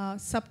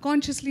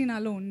సబ్కాన్షియస్లీ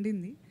నాలో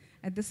ఉండింది.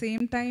 At the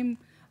same time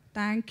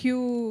thank you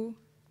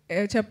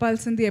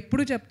చెప్పాల్సింది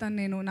ఎప్పుడు చెప్తాను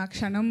నేను, నా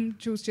క్షణం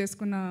చూస్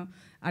చేసుకున్న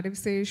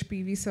Adivi Sesh,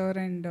 PV sir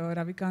and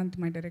Ravikanth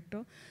my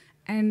director,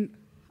 and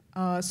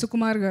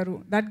Sukumar గారు.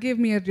 That gave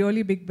me a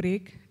really big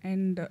break.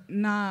 And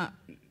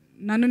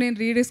నన్ను నేను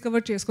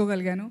రీడిస్కవర్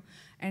చేసుకోగలిగాను.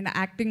 అండ్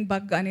యాక్టింగ్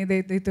బగ్ అనేది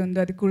ఏదైతే ఉందో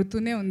అది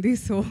కుడుతూనే ఉంది.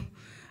 So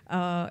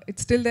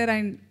it's still there.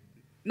 And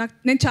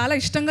నేను చాలా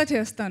ఇష్టంగా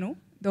చేస్తాను.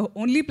 The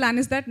only plan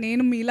is that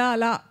నేను మీలా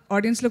అలా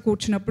ఆడియన్స్లో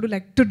కూర్చున్నప్పుడు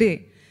like today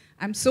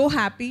I'm so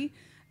happy.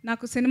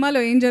 నాకు సినిమాలో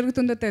ఏం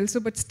జరుగుతుందో తెలుసు,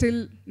 బట్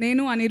స్టిల్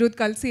నేను అనిరుద్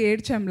కలిసి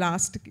ఏడ్చాం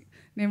లాస్ట్కి.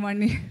 నేను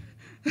వాడిని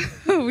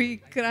వీ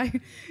క్రై.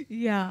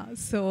 యా,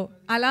 సో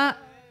అలా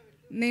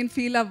నేను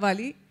ఫీల్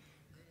అవ్వాలి.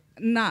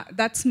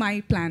 That's my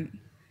plan.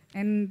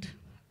 అండ్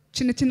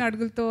చిన్న చిన్న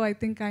అడుగులతో I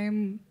think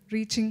I'm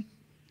reaching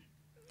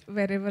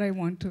where ever I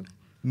want to.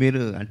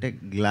 మీరు అంటే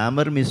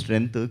గ్లామర్ మీ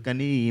స్ట్రెంగ్త్,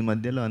 కానీ ఈ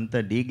మధ్యలో అంతా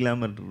డీ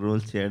గ్లామర్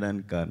రోల్స్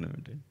చేయడానికి కారణం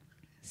ఏంటి?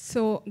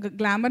 సో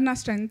గ్లామర్ నా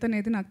స్ట్రెంగ్త్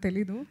అనేది నాకు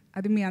తెలీదు.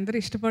 అది మీ అందరూ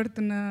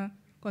ఇష్టపడుతున్న,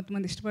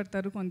 కొంతమంది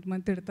ఇష్టపడతారు,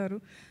 కొంతమంది తిడతారు.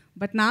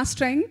 బట్ నా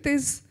strength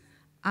is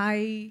I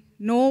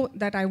know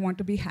that I want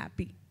to be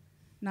happy.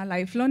 నా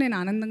లైఫ్లో నేను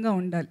ఆనందంగా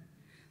ఉండాలి.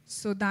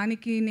 సో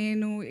దానికి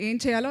నేను ఏం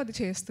చేయాలో అది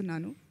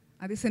చేస్తున్నాను.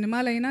 అది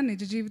సినిమాలైనా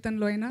నిజ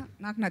జీవితంలో అయినా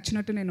నాకు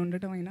నచ్చినట్టు నేను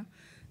ఉండటం అయినా.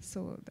 So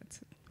that's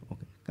it.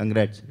 Okay,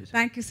 congrats.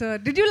 Thank you sir.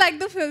 Did you like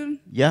the film?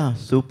 Yeah,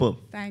 super.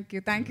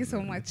 Thank you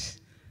so much.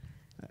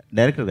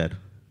 Director గారు,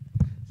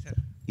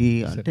 ఈ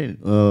అంటే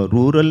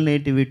రూరల్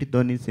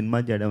నేటివిటీతోని సినిమా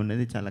చేయడం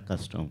అనేది చాలా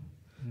కష్టం.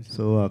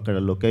 సో అక్కడ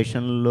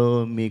లొకేషన్లో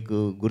మీకు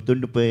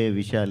గుర్తుండిపోయే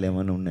విషయాలు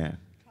ఏమైనా ఉన్నాయా?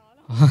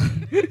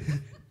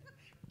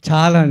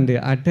 చాలా అండి.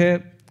 అంటే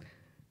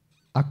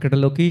అక్కడ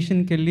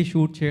లొకేషన్కి వెళ్ళి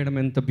షూట్ చేయడం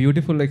ఎంత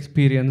బ్యూటిఫుల్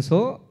ఎక్స్పీరియన్సో,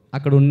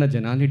 అక్కడ ఉన్న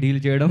జనాల్ని డీల్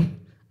చేయడం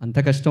అంత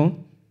కష్టం.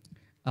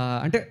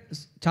 అంటే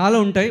చాలా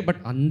ఉంటాయి, బట్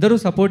అందరూ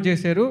సపోర్ట్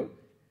చేశారు.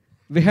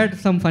 We had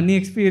some funny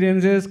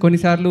experiences.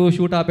 కొన్నిసార్లు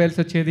షూట్ ఆపేయాల్సి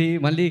వచ్చేది,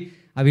 మళ్ళీ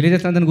ఆ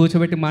విలేజెస్ అందరిని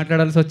కూర్చోబెట్టి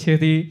మాట్లాడాల్సి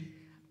వచ్చేది.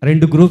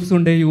 2 గ్రూప్స్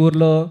ఉండేవి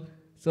ఊర్లో.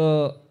 సో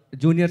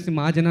జూనియర్స్ని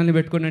మా జనాల్ని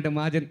పెట్టుకుని అంటే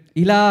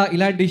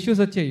ఇలాంటి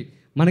ఇష్యూస్ వచ్చాయి.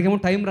 మనకేమో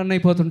టైం రన్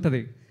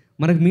అయిపోతుంటుంది,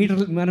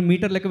 మనం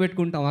మీటర్ లెక్క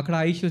పెట్టుకుంటాం, అక్కడ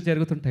ఆ ఇష్యూస్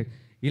జరుగుతుంటాయి.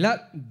 ఇలా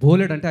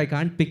బోలెడ్, అంటే I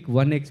can't pick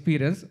one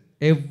experience.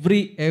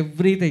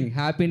 Everything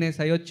happiness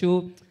అయ్యొచ్చు,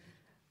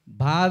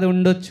 బాధ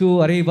ఉండొచ్చు,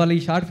 అరే ఇవాళ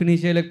ఈ షార్ట్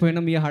ఫినిష్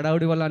చేయలేకపోయినా మీ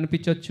హడావుడి వల్ల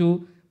అనిపించవచ్చు.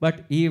 బట్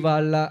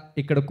ఇవాళ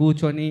ఇక్కడ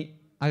కూర్చొని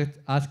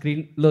ఆ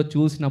స్క్రీన్లో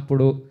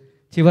చూసినప్పుడు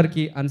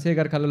చివరికి అన్సే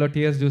గారి కళ్ళలో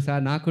టీయర్స్ చూసా,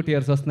 నాకు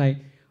టీయర్స్ వస్తున్నాయి,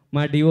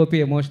 మా డిఓపి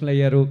ఎమోషనల్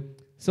అయ్యారు.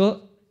 సో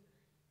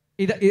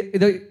ఇది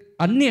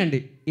అన్నీ అండి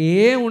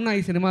ఏమున్నా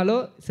ఈ సినిమాలో.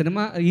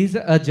 Cinema is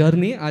a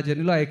journey. ఆ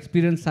జర్నీలో ఆ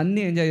ఎక్స్పీరియన్స్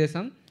అన్నీ ఎంజాయ్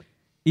చేసాం.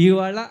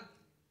 ఇవాళ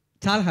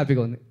చాలా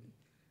హ్యాపీగా ఉంది.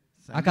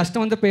 ఆ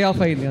కష్టం అంతా పే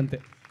ఆఫ్ అయింది అంతే.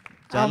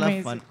 చాలా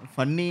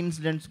ఫన్నీ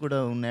ఇన్సిడెంట్స్ కూడా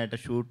ఉన్నాయట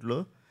షూట్లో.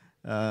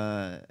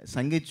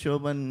 సంగీత్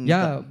శోభన్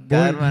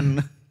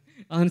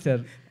అవును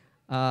సార్.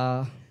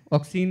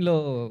 ఒక సీన్లో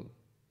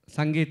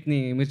సంగీత్ని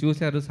మీరు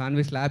చూశారు,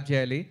 సాన్వి స్లాప్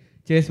చేయాలి,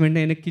 చేసి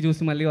వెంటనే వెనక్కి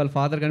చూసి మళ్ళీ వాళ్ళ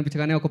ఫాదర్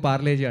కనిపించగానే ఒక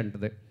పార్లేజీ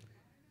అంటుంది.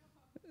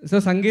 సో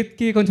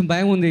సంగీత్కి కొంచెం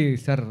భయం ఉంది,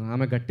 సార్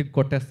ఆమె గట్టిగా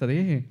కొట్టేస్తుంది.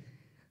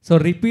 సో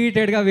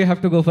రిపీటెడ్గా we have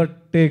to go for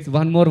takes,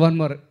 one more.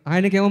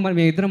 ఆయనకేమో మరి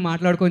మేము ఇద్దరం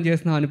మాట్లాడుకొని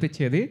చేస్తున్నాం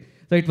అనిపించేది.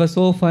 So it was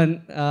so fun.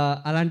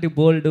 అలాంటి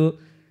బోల్డ్.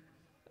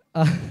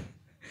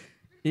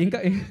 ఇంకా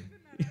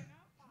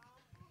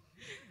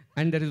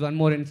and there is one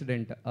more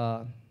incident.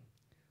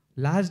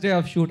 Last day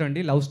of shoot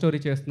అండి, లవ్ స్టోరీ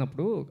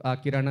చేస్తున్నప్పుడు ఆ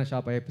కిరాణా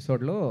షాప్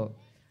ఎపిసోడ్లో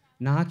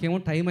నాకేమో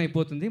టైం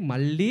అయిపోతుంది,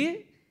 మళ్ళీ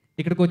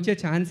ఇక్కడికి వచ్చే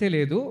ఛాన్సే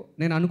లేదు.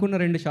 నేను అనుకున్న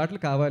 2 షాట్లు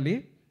కావాలి,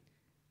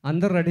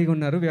 అందరు రెడీగా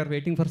ఉన్నారు. వీఆర్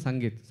వెయిటింగ్ ఫర్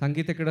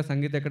సంగీత్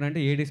ఎక్కడ అంటే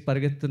ఏడీస్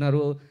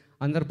పరిగెత్తున్నారు,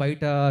 అందరు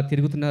బయట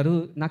తిరుగుతున్నారు.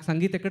 నాకు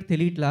సంగీత్ ఎక్కడ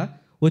తెలియట్లా.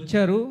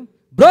 వచ్చారు,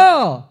 బ్రో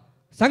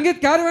సంగీత్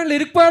క్యారీవ్యాన్లో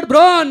ఇరుక్కుపోయాడు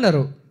బ్రో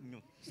అన్నారు.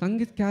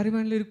 సంగీత్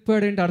క్యారీవ్యాన్లో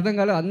ఇరుక్కుపోయాడు ఏంటి అర్థం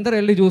కాలేదు. అందరు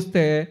వెళ్ళి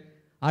చూస్తే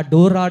ఆ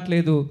డోర్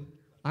రావట్లేదు,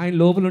 ఆయన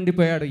లోపల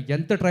ఉండిపోయాడు.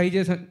 ఎంత ట్రై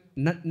చేశాను,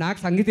 నాకు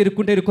సంగీత్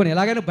ఇరుక్కొని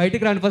ఎలాగైనా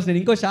బయటికి రాను, ఫస్ట్ నేను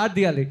ఇంకో షాట్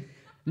తీయాలి,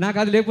 నాకు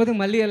అది లేకపోతే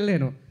మళ్ళీ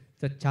వెళ్ళలేను.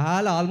 సో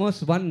చాలా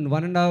ఆల్మోస్ట్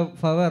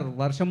 1.5 అవర్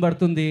వర్షం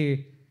పడుతుంది,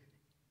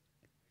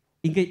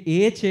 ఇంకా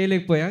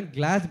చేయలేకపోయాం.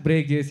 గ్లాస్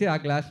బ్రేక్ చేసి ఆ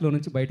గ్లాస్లో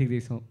నుంచి బయటికి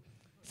తీసాం.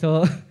 సో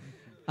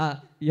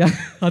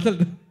అసలు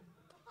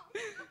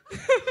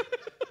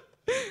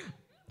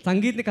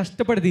సంగీత్ని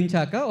కష్టపడి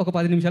దించాక ఒక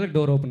 10 నిమిషాలకు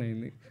డోర్ ఓపెన్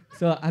అయింది.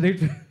 సో అది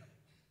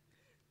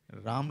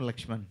Ram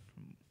Laxman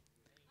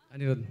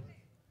Anirudh.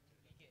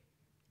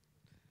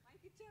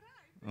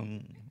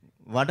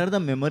 What are the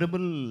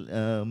memorable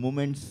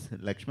moments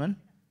Laxman?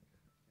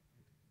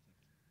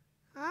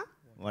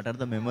 What are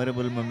the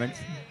memorable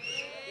moments?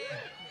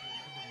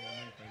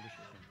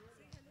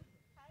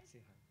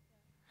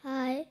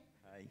 Hi.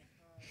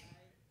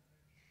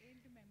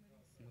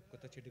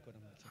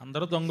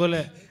 అందరూ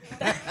దొంగలే.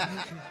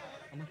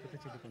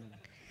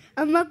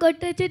 అమ్మ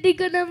కొత్త చెడ్డి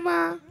కొనమ్మా.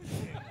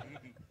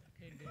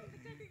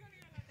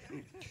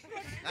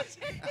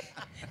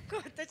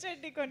 కొత్త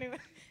చెడ్డి కొని.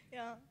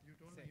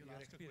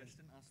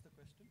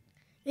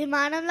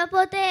 విమానంలో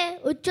పోతే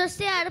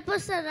ఉచ్చొస్తే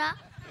అడపొస్తారా?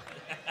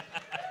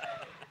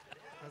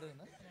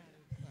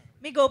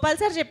 మీ గోపాల్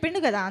సార్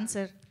చెప్పిండు కదా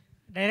ఆన్సర్.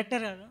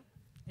 డైరెక్టర్ గారు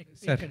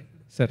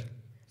సార్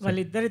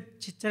వాళ్ళిద్దరు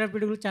చిచ్చర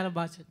పిడుగులు చాలా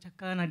బాగా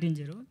చక్కగా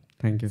నటించారు.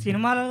 Thank you.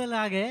 సినిమాలో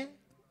లాగే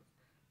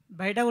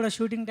బయట కూడా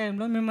షూటింగ్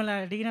టైంలో మిమ్మల్ని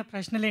అడిగిన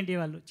ప్రశ్నలు ఏంటి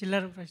వాళ్ళు?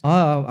 చిల్లర ప్రశ్న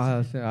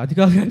అది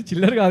కాదు కానీ,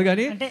 చిల్లర కాదు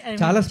కానీ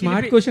చాలా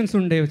స్మార్ట్ క్వశ్చన్స్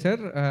ఉండేవి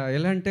సార్.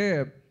 ఎలా అంటే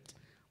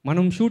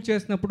మనం షూట్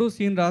చేసినప్పుడు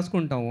సీన్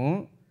రాసుకుంటాము,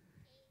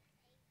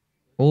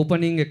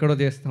 ఓపెనింగ్ ఎక్కడో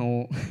చేస్తాము,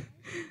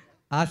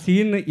 ఆ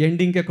సీన్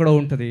ఎండింగ్ ఎక్కడో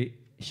ఉంటుంది,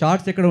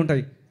 షార్ట్స్ ఎక్కడ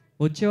ఉంటాయి.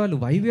 వచ్చేవాళ్ళు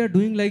why we are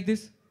doing like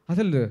this,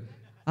 అసలు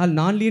వాళ్ళు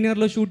నాన్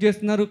లీనియర్లో షూట్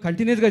చేస్తున్నారు,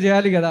 కంటిన్యూస్గా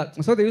చేయాలి కదా.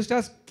 So they use to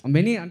ask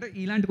many, అంటే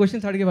ఇలాంటి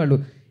క్వశ్చన్స్ అడిగేవాళ్ళు.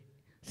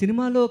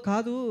 సినిమాలో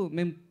కాదు,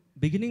 మేము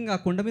బిగినింగ్ ఆ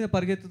కొండ మీద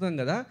పరిగెత్తుతాం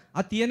కదా,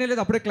 ఆ తీయనే లేదు,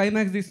 అప్పుడే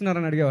క్లైమాక్స్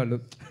తీస్తున్నారని అడిగేవాళ్ళు.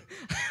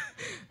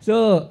 సో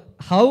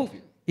హౌ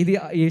ఇది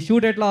ఈ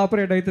షూట్ ఎట్లా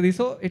ఆపరేట్ అవుతుంది.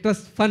 So it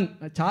was fun.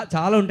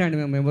 చాలా ఉంటాయండి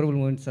మేము మెమరబుల్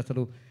మూమెంట్స్.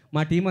 అసలు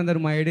మా టీం అందరూ,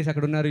 మా ఐడీస్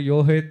అక్కడ ఉన్నారు,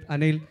 యోహిత్,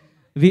 అనిల్,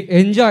 వి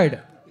ఎంజాయ్డ్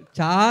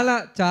చాలా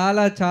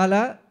చాలా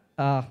చాలా.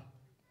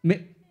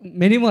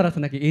 మెనీ మోర్,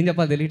 అసలు నాకు ఏం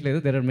చెప్పాలో తెలియట్లేదు.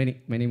 There are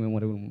many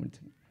memorable moments.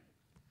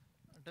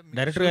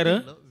 Director గారు,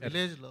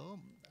 విలేజ్లో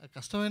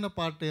కష్టమైన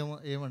పార్ట్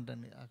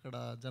ఏమంటండి అక్కడ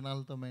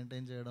జనాలతో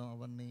మెయింటైన్ చేయడం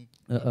అవన్నీ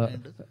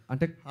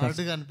అంటే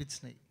హార్డ్గా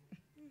అనిపించినాయి.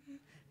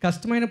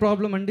 కష్టమైన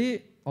ప్రాబ్లం అండి,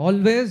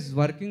 ఆల్వేస్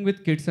వర్కింగ్ విత్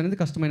కిడ్స్ అనేది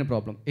కష్టమైన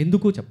ప్రాబ్లం.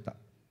 ఎందుకు చెప్తా.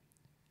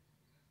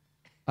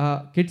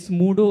 కిడ్స్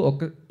మూడు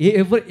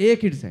ఏ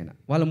కిడ్స్ అయినా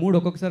వాళ్ళ మూడు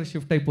ఒక్కొక్కసారి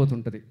షిఫ్ట్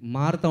అయిపోతుంటుంది,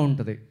 మారుతూ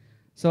ఉంటుంది.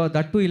 సో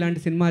దట్టు ఇలాంటి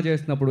సినిమా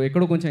చేస్తున్నప్పుడు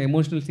ఎక్కడో కొంచెం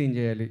ఎమోషనల్ సీన్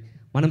చేయాలి.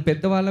 మనం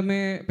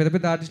పెద్దవాళ్ళమే, పెద్ద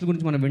పెద్ద ఆర్టిస్టుల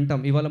గురించి మనం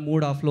వింటాం, ఇవాళ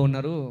మూడ్ ఆఫ్లో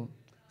ఉన్నారు,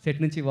 సెట్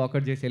నుంచి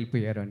వాకౌట్ చేసి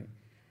వెళ్ళిపోయారు అని.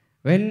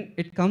 When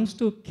it comes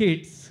to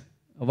kids,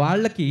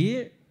 వాళ్ళకి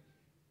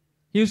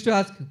use to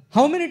ask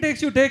how many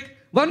takes you take,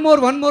 one more.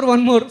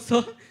 So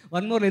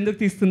one more ఎందుకు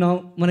తీస్తున్నావు,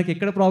 మనకి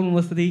ఎక్కడ ప్రాబ్లం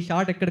వస్తుంది,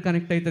 షార్ట్ ఎక్కడ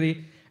కనెక్ట్ అవుతుంది,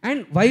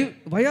 and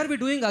why are we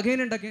doing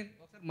again and again.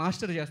 ఒకసారి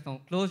మాస్టర్ చేస్తాం,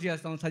 క్లోజ్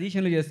చేస్తాం,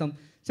 సజెషన్లు చేస్తాం.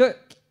 సో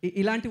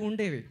ఇలాంటివి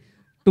ఉండేవి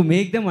to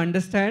make them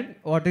understand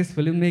what is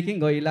film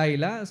making,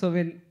 ఇలా. సో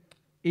వెన్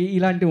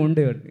ఇలాంటివి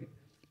ఉండేవాడిని.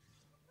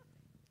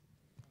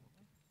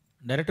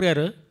 డైరెక్టర్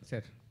గారు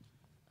సార్,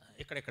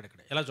 ఇక్కడ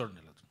ఎలా చూడండి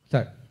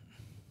సార్.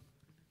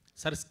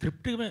 సార్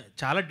స్క్రిప్ట్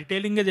చాలా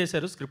డీటెయిలింగ్గా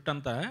చేశారు. స్క్రిప్ట్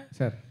అంతా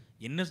సార్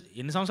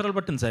ఎన్ని సంవత్సరాలు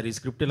పట్టింది సార్ ఈ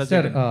స్క్రిప్ట్ ఇలా?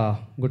 Sir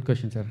good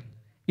question sir.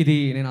 ఇది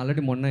నేను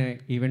ఆల్రెడీ మొన్న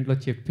ఈవెంట్లో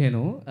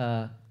చెప్పాను,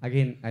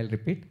 again I will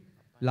repeat.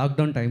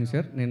 Lockdown time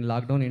sir, నేను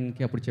లాక్డౌన్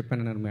ఎండ్కి అప్పుడు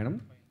చెప్పాను మేడం,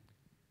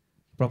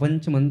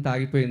 ప్రపంచం అంతా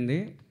ఆగిపోయింది,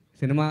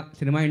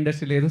 సినిమా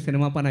ఇండస్ట్రీ లేదు,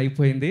 సినిమా పని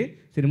అయిపోయింది,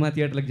 సినిమా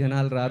థియేటర్లకు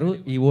జనాలు రారు,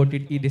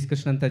 ఈ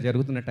డిస్కషన్ అంతా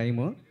జరుగుతున్న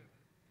టైము,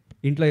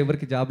 ఇంట్లో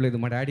ఎవరికి జాబ్ లేదు,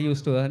 మా daddy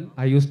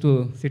I use to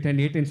SIT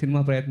and eat,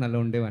 cinema ప్రయత్నాల్లో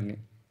ఉండేవాడిని.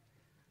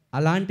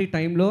 అలాంటి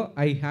టైంలో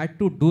I had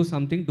to do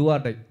something, do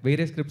or die.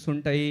 వేరే స్క్రిప్ట్స్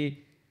ఉంటాయి,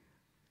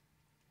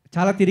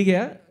 చాలా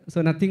తిరిగా, సో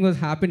నథింగ్ వాజ్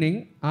హ్యాపెనింగ్.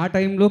 ఆ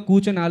టైంలో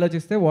కూర్చొని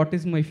ఆలోచిస్తే వాట్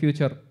ఈస్ మై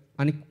ఫ్యూచర్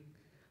అని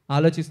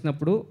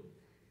ఆలోచిస్తున్నప్పుడు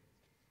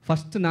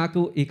ఫస్ట్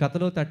నాకు ఈ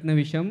కథలో తట్టిన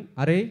విషయం,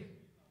 అరే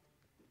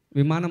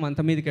విమానం అంత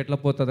మీదకి ఎట్లా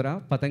పోతుందిరా,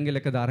 పతంగి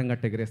లెక్క దారం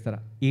గట్ట ఎగరేస్తారా,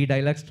 ఈ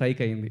డైలాగ్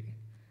స్ట్రైక్ అయింది.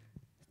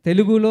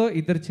 తెలుగులో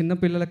ఇద్దరు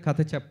చిన్నపిల్లల కథ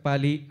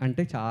చెప్పాలి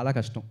అంటే చాలా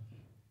కష్టం,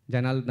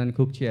 జనాలు దాన్ని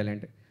కుక్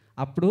చేయాలంటే.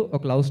 అప్పుడు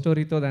ఒక లవ్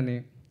స్టోరీతో దాన్ని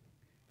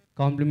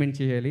కాంప్లిమెంట్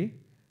చేయాలి.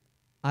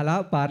 అలా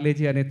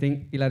పార్లేజీ అనే థింగ్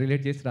ఇలా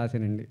రిలేట్ చేసి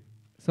రాశానండి.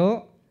 సో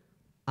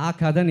ఆ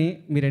కథని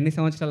మీరు ఎన్ని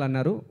సంవత్సరాలు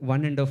అన్నారు,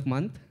 1.5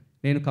 months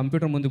నేను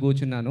కంప్యూటర్ ముందు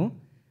కూర్చున్నాను.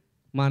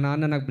 మా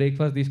నాన్న నాకు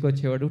బ్రేక్ఫాస్ట్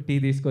తీసుకొచ్చేవాడు, టీ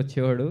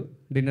తీసుకొచ్చేవాడు,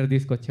 డిన్నర్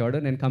తీసుకొచ్చేవాడు.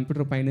 నేను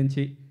కంప్యూటర్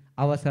పైనుంచి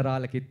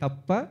అవసరాలకి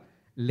తప్ప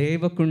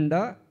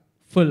లేవకుండా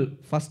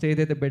ఫస్ట్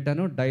ఏదైతే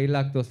పెట్టానో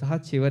డైలాగ్తో సహా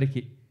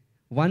చివరికి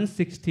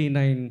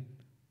 169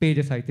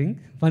 pages ఐ థింక్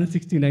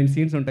 169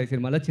 scenes ఉంటాయి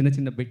సినిమాలో, చిన్న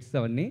చిన్న బిట్స్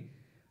అవన్నీ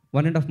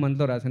 1.5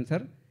 monthsలో రాశాను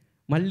సార్.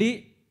 మళ్ళీ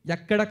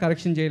ఎక్కడ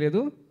కరెక్షన్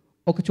చేయలేదు.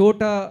 ఒక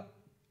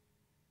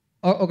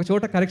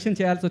చోట కరెక్షన్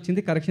చేయాల్సి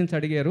వచ్చింది, కరెక్షన్స్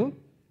అడిగారు.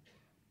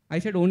 I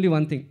said only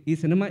one thing, ఈ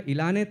సినిమా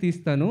ఇలానే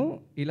తీస్తాను,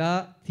 ఇలా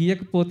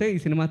తీయకపోతే ఈ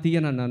సినిమా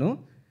తీయనన్నాను.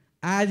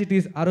 యాజ్ ఇట్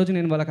ఈస్ ఆ రోజు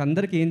నేను వాళ్ళకి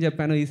అందరికీ ఏం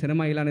చెప్పాను, ఈ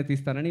సినిమా ఇలానే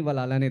తీస్తానని,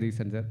 వాళ్ళు అలానే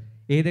తీశాను సార్.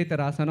 ఏదైతే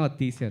రాసానో అది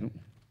తీశాను.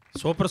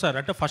 Super sir.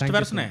 అంటే first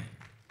వెర్షనే,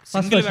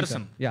 single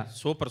version.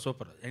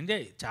 Super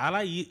enjoy.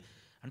 చాలా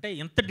అంటే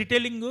ఎంత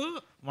డీటెయిలింగ్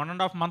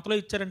 1.5 monthsలో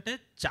ఇచ్చారంటే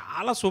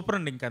చాలా సూపర్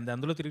అండి. ఇంకా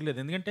అందులో తిరగలేదు,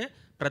 ఎందుకంటే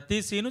ప్రతి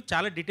సీను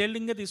చాలా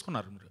డీటెయిలింగ్గా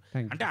తీసుకున్నారు మీరు.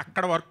 అంటే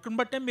అక్కడ వర్క్ని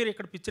బట్టే మీరు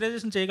ఇక్కడ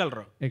పిక్చరైజేషన్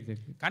చేయగలరు.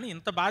 కానీ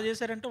ఇంత బాగా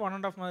చేశారంటే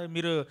 1.5 months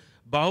మీరు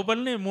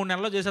బాహుబలిని 3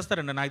 నెలల్లో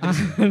చేసేస్తారండి నాకు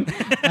తెలిసి.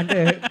 అంటే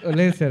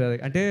లేదు సార్, అది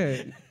అంటే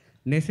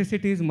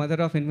నెసెసిటీస్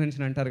మదర్ ఆఫ్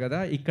ఇన్వెన్షన్ అంటారు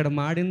కదా, ఇక్కడ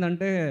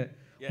మాడిందంటే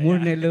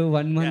 3 నెలలు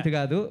 1 month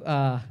కాదు,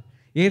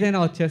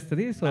 ఏదైనా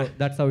వచ్చేస్తుంది. So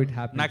that's how it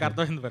happen. నాకు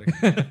అర్థమైంది మరి.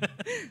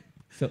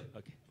 సో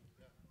ఓకే,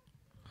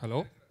 హలో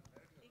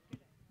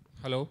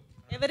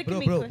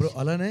బ్రో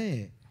అలానే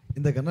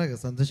ఇంతకన్నా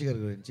సంతోష్ గారి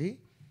గురించి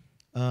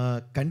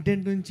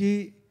కంటెంట్ నుంచి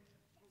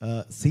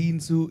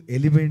సీన్స్,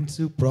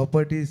 ఎలిమెంట్స్,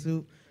 ప్రాపర్టీస్,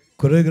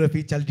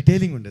 కొరియోగ్రఫీ చాలా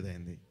డీటెయిలింగ్ ఉండేది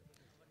అయింది,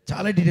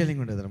 చాలా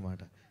డీటెయిలింగ్ ఉండేది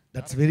అనమాట.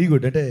 That's very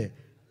good. అంటే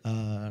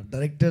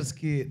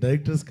డైరెక్టర్స్కి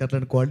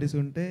అట్లాంటి క్వాలిటీస్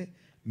ఉంటే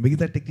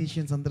మిగతా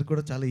టెక్నీషియన్స్ అందరికి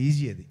కూడా చాలా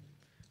ఈజీ అది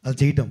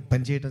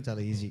పని చేయటం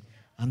చాలా ఈజీ,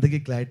 అందుకే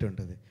క్లారిటీ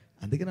ఉంటుంది.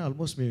 అందుకని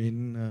ఆల్మోస్ట్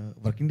మేము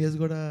వర్కింగ్ డేస్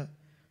కూడా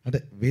అంటే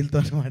వీళ్ళతో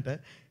అనమాట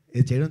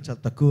ఇది చేయడం చాలా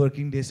తక్కువ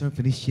వర్కింగ్ డేస్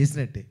ఫినిష్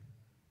చేసినట్టే,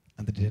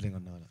 అంత డీటెయిలింగ్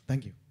ఉన్న వాళ్ళ.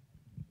 Thank you.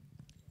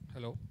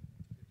 హలో,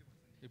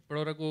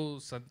 ఇప్పటివరకు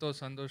సంతోష్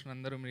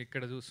అందరూ మీరు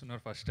ఇక్కడ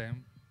చూస్తున్నారు ఫస్ట్ టైం.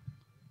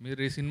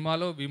 మీరు ఈ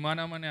సినిమాలో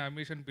విమానం అనే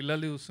అంబిషన్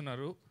పిల్లలు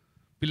చూస్తున్నారు.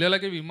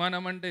 పిల్లలకి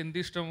విమానం అంటే ఎంత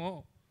ఇష్టమో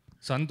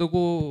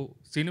సంతుకు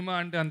సినిమా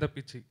అంటే అంత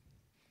పిచ్చి.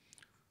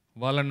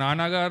 వాళ్ళ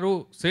నాన్నగారు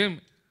సేమ్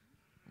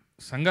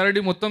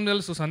సంగారెడ్డి మొత్తం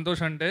తెలుసు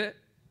సంతోష్ అంటే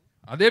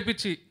అదే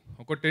పిచ్చి.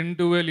 ఒక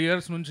 10-12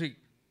 ఇయర్స్ నుంచి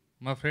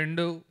మా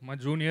ఫ్రెండ్, మా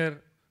జూనియర్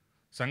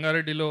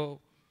సంగారెడ్డిలో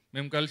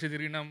మేము కలిసి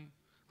తిరిగినాం.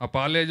 ఆ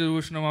పాలేజ్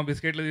చూసినాం, ఆ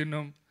బిస్కెట్లు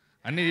తిన్నాం,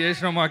 అన్నీ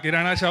చేసినాం ఆ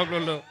కిరాణా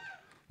షాపులలో.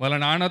 వాళ్ళ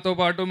నాన్నతో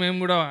పాటు మేము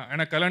కూడా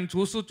ఆయన కళను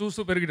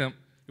చూస్తూ పెరిగినాం.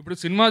 ఇప్పుడు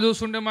సినిమా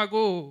చూస్తుంటే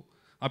మాకు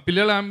ఆ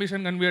పిల్లల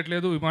అంబిషన్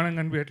కనిపించట్లేదు, విమానం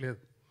కనిపించట్లేదు,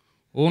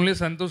 ఓన్లీ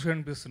సంతోష్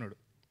కనిపిస్తున్నాడు.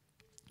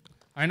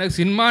 ఆయనకు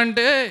సినిమా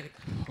అంటే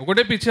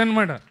ఒకటే పిచ్చి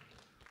అనమాట,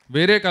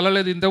 వేరే కళ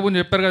లేదు. ఇంతకుముందు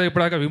చెప్పారు కదా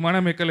ఇప్పుడాక,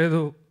 విమానం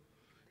ఎక్కలేదు,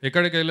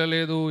 ఎక్కడికి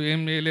వెళ్ళలేదు, ఏం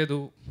చేయలేదు,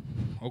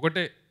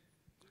 ఒకటే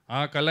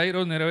ఆ కళ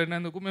ఈరోజు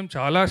నెరవేరినందుకు మేము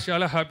చాలా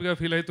చాలా హ్యాపీగా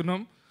ఫీల్ అవుతున్నాం.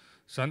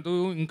 సంతు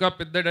ఇంకా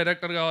పెద్ద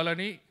డైరెక్టర్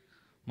కావాలని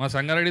మా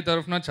సంగారెడ్డి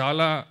తరఫున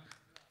చాలా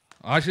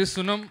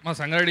ఆశిస్తున్నాం. మా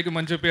సంగారెడ్డికి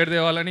మంచి పేరు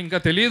తేవాలని. ఇంకా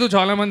తెలియదు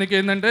చాలామందికి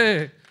ఏంటంటే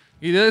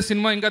ఇదే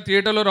సినిమా ఇంకా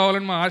థియేటర్లో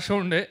రావాలని మా ఆశ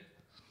ఉండే.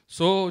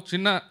 సో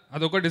చిన్న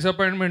అదొక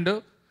డిసప్పాయింట్మెంట్,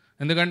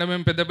 ఎందుకంటే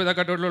మేము పెద్ద పెద్ద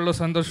కటౌట్లలో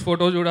సంతోష్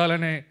ఫోటో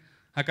చూడాలనే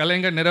ఆ కళ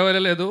ఇంకా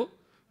నెరవేరలేదు.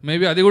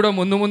 మేబీ అది కూడా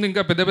ముందు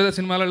ఇంకా పెద్ద పెద్ద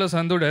సినిమాలలో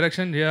సంతోష్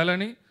డైరెక్షన్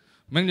చేయాలని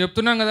మేము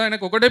చెప్తున్నాం కదా.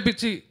 ఆయనకు ఒకటే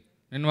పిచ్చి.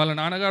 నేను వాళ్ళ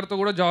నాన్నగారితో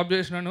కూడా జాబ్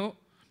చేసినాను.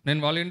 నేను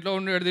వాళ్ళ ఇంట్లో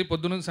ఉండేది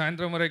పొద్దున్న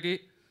సాయంత్రం వరకు,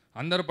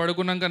 అందరు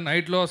పడుకున్నాక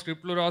నైట్లో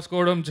స్క్రిప్ట్లు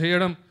రాసుకోవడం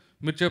చేయడం.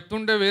 మీరు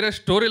చెప్తుంటే వేరే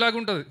స్టోరీ లాగా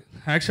ఉంటుంది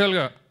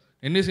యాక్చువల్గా,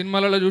 ఎన్ని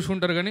సినిమాలలో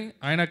చూసుకుంటారు. కానీ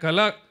ఆయన కళ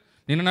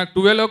నిన్న నాకు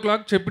 12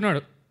 o'clock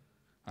చెప్పినాడు,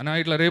 అన్న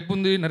ఇట్లా రేపు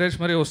ఉంది నరేష్,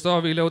 మరి వస్తావా,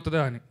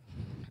 వీలవుతుందా అని.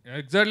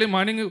 ఎగ్జాక్ట్లీ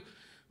మార్నింగ్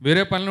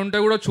వేరే పనులు ఉంటే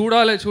కూడా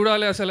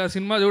చూడాలి అసలు ఆ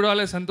సినిమా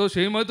చూడాలి, సంతోష్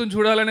ఏమవుతుంది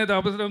చూడాలనే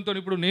తాపత్రయంతో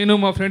ఇప్పుడు నేను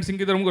మా ఫ్రెండ్స్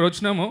ఇంకిద్దరం కూడా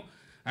వచ్చినాము.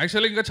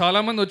 యాక్చువల్లీ ఇంకా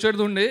చాలామంది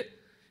వచ్చేది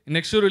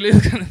నెక్స్ట్ రిలీజ్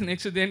కానీ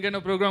నెక్స్ట్ దేనికైనా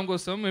ప్రోగ్రామ్కి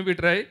వస్తాం, మేబీ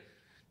ట్రై.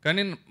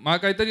 కానీ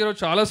మాకైతే ఈరోజు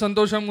చాలా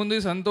సంతోషంగా ఉంది.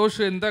 సంతోష్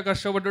ఎంత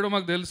కష్టపడ్డాడో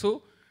మాకు తెలుసు.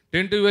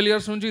 10-12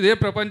 years నుంచి ఇదే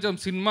ప్రపంచం,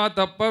 సినిమా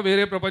తప్ప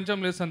వేరే ప్రపంచం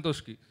లేదు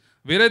సంతోష్కి.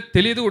 వేరే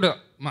తెలియదు కూడా,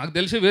 మాకు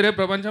తెలిసి వేరే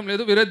ప్రపంచం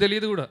లేదు, వేరే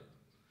తెలియదు కూడా.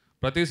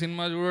 ప్రతి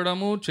సినిమా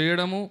చూడడము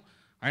చేయడము.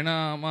 ఆయన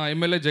మా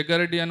ఎమ్మెల్యే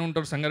జగ్గారెడ్డి అని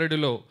ఉంటారు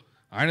సంగారెడ్డిలో,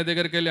 ఆయన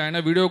దగ్గరికి వెళ్ళి ఆయన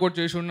వీడియో కూడా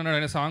చేసి ఉన్నాడు.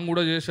 ఆయన సాంగ్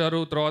కూడా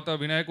చేశారు. తర్వాత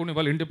వినాయకుడిని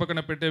వాళ్ళ ఇంటి పక్కన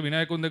పెట్టే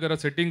వినాయకుని దగ్గర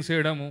సెట్టింగ్స్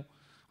చేయడము.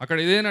 అక్కడ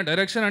ఏదైనా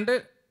డైరెక్షన్ అంటే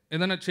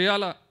ఏదైనా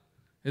చేయాలా,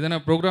 ఏదైనా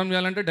ప్రోగ్రామ్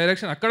చేయాలంటే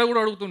డైరెక్షన్ అక్కడ కూడా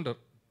అడుగుతుంటారు.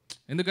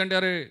 ఎందుకంటే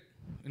అరే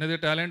ఇనదే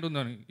టాలెంట్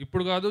ఉందని.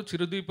 ఇప్పుడు కాదు,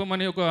 చిరుదీపం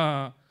అని ఒక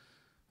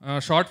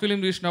షార్ట్ ఫిలిం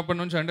తీసినప్పటి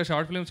నుంచి, అంటే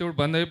షార్ట్ ఫిలిమ్స్ ఇప్పుడు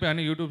బంద్ అయిపోయి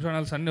అన్ని యూట్యూబ్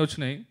ఛానల్స్ అన్నీ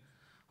వచ్చినాయి.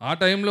 ఆ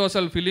టైంలో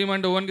అసలు ఫిలిం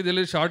అంటే ఓన్కి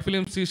తెలియదు. షార్ట్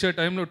ఫిలిమ్స్ తీసే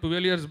టైంలో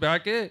 12 years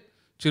బ్యాకే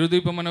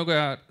చిరుదీపం అని ఒక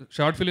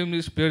షార్ట్ ఫిలిం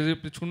తీసి పేరు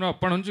చెప్పించుకున్నాం.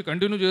 అప్పటి నుంచి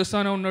కంటిన్యూ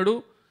చేస్తూనే ఉన్నాడు.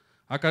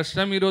 ఆ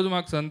కష్టం ఈరోజు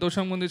మాకు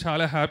సంతోషంగా ఉంది,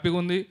 చాలా హ్యాపీగా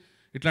ఉంది.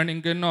 ఇట్లాంటి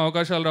ఇంకెన్నో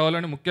అవకాశాలు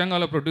రావాలని ముఖ్యంగా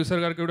వాళ్ళ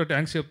ప్రొడ్యూసర్ గారికి కూడా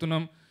థ్యాంక్స్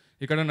చెప్తున్నాం.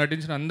 ఇక్కడ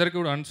నటించిన అందరికీ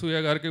కూడా, అనసూయ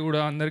గారికి కూడా,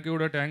 అందరికీ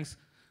కూడా థ్యాంక్స్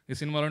ఈ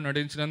సినిమాలో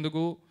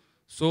నటించినందుకు.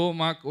 సో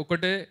మాకు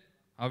ఒకటే,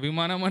 ఆ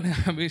విమానం అనే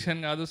అంబిషన్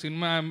కాదు,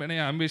 సినిమా అనే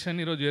అంబిషన్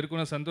ఈరోజు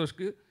చేరుకున్న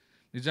సంతోష్కి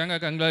నిజంగా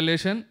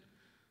కంగ్రాచులేషన్.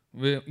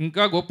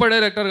 ఇంకా గొప్ప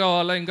డైరెక్టర్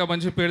కావాలా, ఇంకా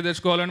మంచి పేరు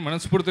తెచ్చుకోవాలని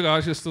మనస్ఫూర్తిగా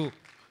ఆశిస్తూ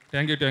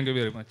thank you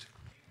very much.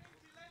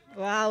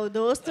 Wow,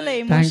 దోస్తుల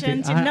emotion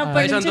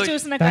చిన్నప్పటి నుంచి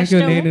చూసిన థ్యాంక్ యూ.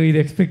 కష్టం. నేను ఇది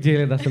ఎక్స్పెక్ట్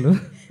చేయలేదు అసలు.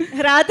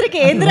 రాత్రికి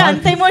ఏంద్ర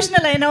అంత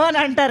ఎమోషనల్ అయినావు అని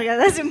అంటారు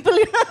కదా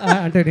సింపుల్గా.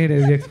 అంటే నేను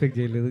ఇది ఎక్స్పెక్ట్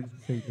చేయలేదు.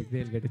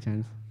 Get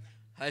chance.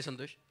 Hi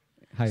Santosh.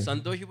 Hi.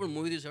 Santosh ఇప్పుడు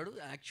మూవీ తీశాడు.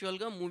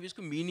 యాక్చువల్గా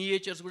మూవీస్కి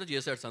మినియేచర్స్ కూడా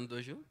చేశాడు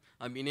సంతోష్.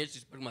 ఆ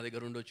మినియేచర్స్ ఇప్పటికి మా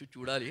దగ్గర ఉండొచ్చు,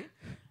 చూడాలి.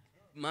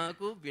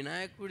 మాకు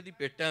వినాయకుడిది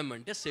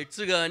పెట్టామంటే సెట్స్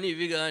కానీ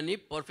ఇవి కానీ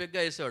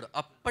పర్ఫెక్ట్గా వేసాడు.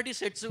 అప్పటి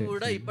సెట్స్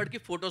కూడా ఇప్పటికి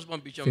ఫొటోస్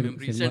పంపించాం మేము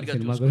రీసెంట్గా.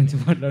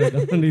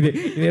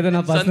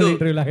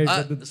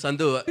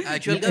 సందు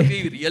యాక్చువల్గా వి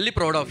రియల్లీ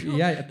ప్రౌడ్ ఆఫ్ యూ.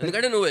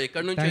 ఎందుకంటే నువ్వు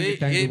ఎక్కడి నుంచి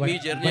మీ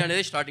జర్నీ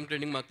అనేది స్టార్టింగ్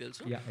ట్రైనింగ్ మాకు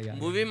తెలుసు.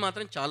 మూవీ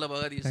మాత్రం చాలా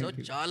బాగా తీసావు,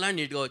 చాలా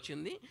నీట్గా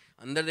వచ్చింది.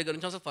 అందరి దగ్గర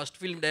నుంచి అసలు ఫస్ట్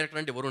ఫిల్మ్ డైరెక్టర్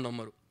అంటే ఎవరు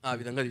నమ్మరు, ఆ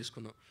విధంగా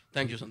తీసుకున్నాం.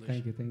 Thank you Santosh.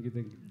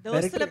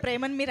 దోస్తుల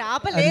ప్రేమని మీరు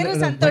ఆపలేరు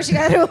సంతోష్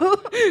గారు.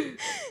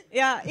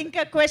 యా,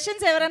 ఇంకా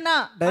క్వశ్చన్స్ ఎవరన్నా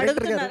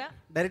అడుగుతున్నారా?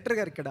 డైరెక్టర్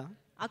గారు ఇక్కడ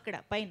అక్కడ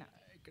పైన.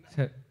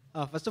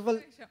 ఫస్ట్ ఆఫ్ ఆల్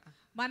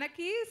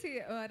మనకి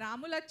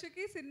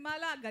రాములచ్చుకి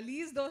సినిమాలో ఆ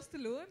గలీజ్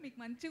దోస్తులు మీకు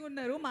మంచిగా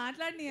ఉన్నారు,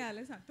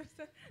 మాట్లాడినియాలి సంతోష్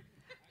సార్.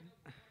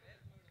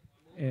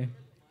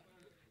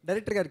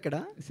 డైరెక్టర్ గారు ఇక్కడ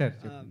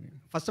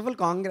ఫస్ట్ ఆఫ్ ఆల్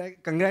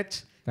కంగ్రాట్స్.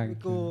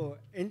 మీకు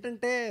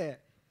ఏంటంటే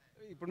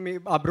ఇప్పుడు మీ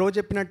ఆ బ్రో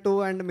చెప్పినట్టు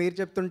అండ్ మీరు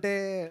చెప్తుంటే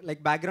లైక్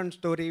బ్యాక్గ్రౌండ్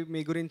స్టోరీ మీ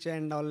గురించి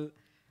అండ్ ఆల్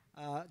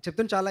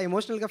చెప్తుంటే చాలా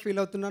ఎమోషనల్గా ఫీల్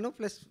అవుతున్నాను.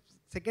 ప్లస్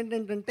సెకండ్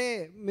ఏంటంటే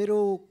మీరు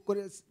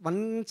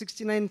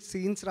 169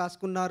 సీన్స్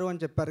రాసుకున్నారు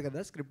అని చెప్పారు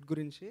కదా స్క్రిప్ట్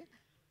గురించి.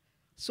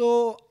 సో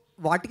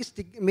వాటికి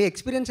మీ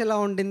ఎక్స్పీరియన్స్ ఎలా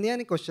ఉండింది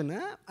అని క్వశ్చన్.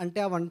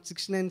 అంటే ఆ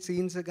 169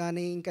 సీన్స్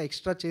కానీ ఇంకా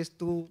ఎక్స్ట్రా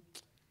చేస్తూ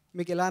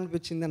మీకు ఎలా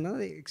అనిపించింది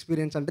అన్నది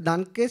ఎక్స్పీరియన్స్. అంటే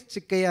దానికే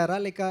స్టిక్ అయ్యారా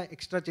లేక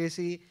ఎక్స్ట్రా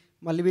చేసి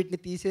మళ్ళీ వీటిని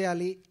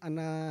తీసేయాలి అన్న?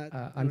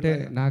 అంటే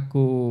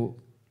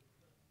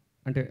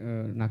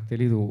నాకు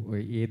తెలీదు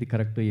ఏది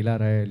కరెక్ట్, ఇలా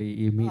రాయాలి,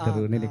 ఈ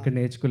మీటరు నేను ఎక్కడ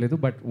నేర్చుకోలేదు.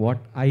 But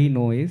what I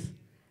know is,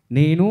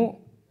 నేను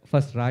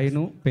ఫస్ట్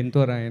రాయను,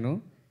 పెన్తో రాయను.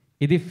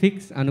 ఇది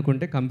ఫిక్స్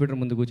అనుకుంటే కంప్యూటర్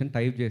ముందు కూర్చొని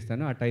టైప్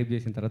చేస్తాను. ఆ టైప్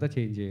చేసిన తర్వాత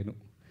చేంజ్ చేయను.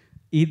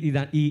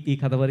 ఈ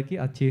కథ వరకు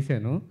అది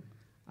చేశాను.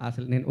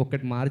 అసలు నేను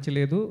ఒక్కటి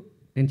మార్చలేదు.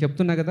 నేను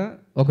చెప్తున్నా కదా,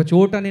 ఒక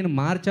చోట నేను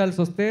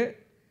మార్చాల్సి వస్తే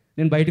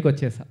నేను బయటకు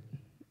వచ్చేసా.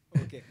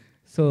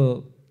 సో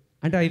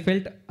అంటే ఐ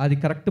ఫెల్ట్ అది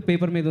కరెక్ట్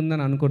పేపర్ మీద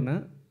ఉందని అనుకున్నా,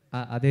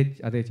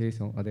 అదే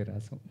చేసాం, అదే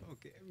రాసాం.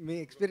 ఓకే, మీ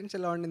ఎక్స్పీరియన్స్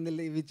ఎలా ఉండింది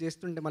ఇవి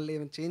చేస్తుంటే? మళ్ళీ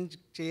ఏమైనా చేంజ్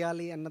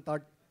చేయాలి అన్న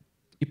థాట్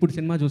ఇప్పుడు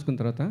సినిమా చూసుకున్న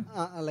తర్వాత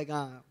లైక్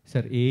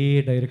సార్ ఏ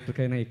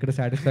డైరెక్టర్కైనా ఎక్కడ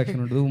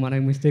సాటిస్ఫాక్షన్ ఉండదు, మన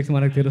మిస్టేక్స్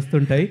మనకు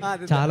తెలుస్తుంటాయి,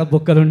 చాలా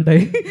బొక్కలు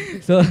ఉంటాయి.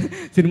 సో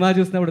సినిమా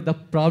చూసినప్పుడు ద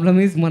ప్రాబ్లమ్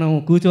ఈజ్ మనం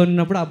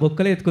కూర్చొనిన్నప్పుడు ఆ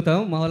బొక్కలే ఎత్తుకుతాం.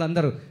 మా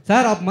వాళ్ళందరూ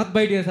సార్ ఆ మత్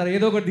బయట సార్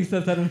ఏదో ఒకటి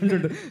తీస్తారు సార్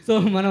అంటుండు. సో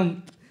మనం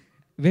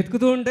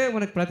వెతుకుతూ ఉంటే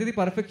మనకు ప్రతిదీ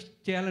పర్ఫెక్ట్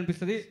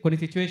చేయాలనిపిస్తుంది, కొన్ని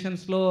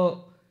సిచ్యువేషన్స్లో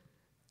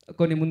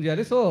కొన్ని ముందు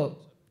చేయాలి. సో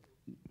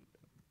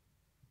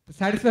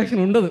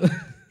సాటిస్ఫాక్షన్ ఉండదు.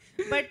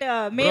 బట్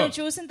మేము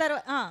చూసిన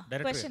తర్వాత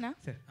క్వశ్చన్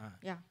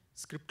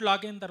స్క్రిప్ట్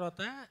లాక్ అయిన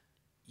తర్వాత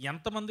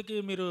ఎంతమందికి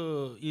మీరు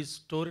ఈ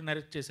స్టోరీ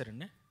నరేట్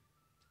చేశారండి?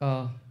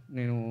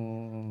 నేను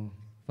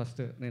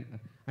ఫస్ట్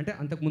అంటే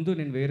అంతకుముందు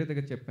నేను వేరే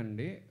దగ్గర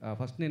చెప్పానండి.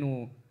 ఫస్ట్ నేను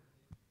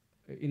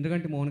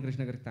ఇంద్రగంటి మోహన్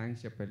కృష్ణ గారికి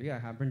థ్యాంక్స్ చెప్పాలి. I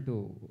happen to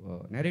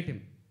narrate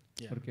him.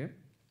 Okay,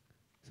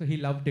 so he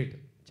loved it.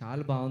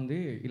 చాలా బాగుంది,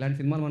 ఇలాంటి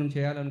సినిమాలు మనం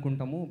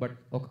చేయాలనుకుంటాము, బట్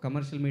ఒక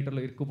కమర్షియల్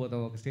మీటర్లో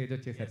ఇరుక్కుపోతాం ఒక స్టేజ్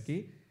వచ్చేసరికి.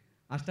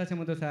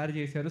 అష్టాచమ్మతో సార్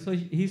చేశారు. So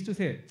he's to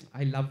say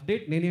I loved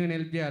it, నేనేమైనా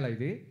హెల్ప్ చేయాలి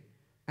ఇది.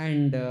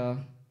 And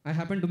I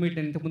happen to meet,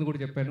 నేను ఇంతకుముందు కూడా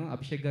చెప్పాను,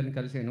 అభిషేక్ గారిని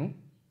కలిసాను.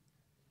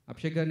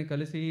 అభిషేక్ గారిని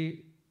కలిసి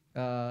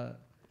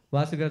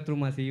వాసు గారు త్రూ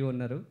మా CEO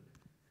ఉన్నారు.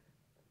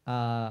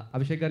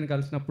 అభిషేక్ గారిని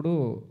కలిసినప్పుడు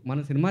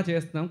మనం సినిమా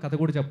చేస్తున్నాం, కథ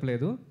కూడా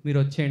చెప్పలేదు, మీరు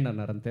వచ్చేయండి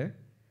అన్నారు అంతే.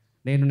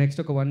 నేను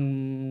నెక్స్ట్ ఒక 1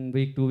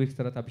 వీక్ 2 వీక్స్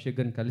తర్వాత అభిషేక్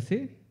గారిని కలిసి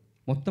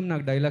మొత్తం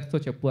నాకు డైలాగ్స్తో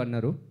చెప్పు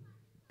అన్నారు.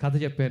 కథ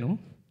చెప్పాను.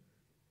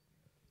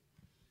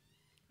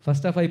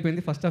 ఫస్ట్ హాఫ్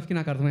అయిపోయింది. ఫస్ట్ హాఫ్కి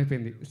నాకు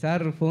అర్థమైపోయింది,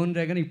 సార్ ఫోన్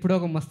రేగానే ఇప్పుడే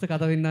ఒక మస్తు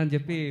కథ విన్నా అని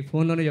చెప్పి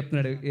ఫోన్లోనే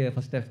చెప్తున్నాడు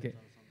ఫస్ట్ హాఫ్కి.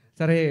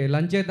 సరే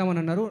లంచ్ చేద్దామని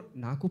అన్నారు.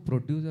 నాకు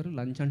ప్రొడ్యూసర్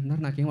లంచ్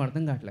అంటున్నారు, నాకేం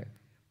అర్థం కావట్లేదు.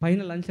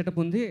 పైన లంచ్ సెటప్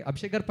ఉంది,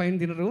 అభిషేక్ గారు పైన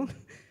తినరు,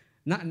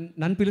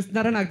 నన్ను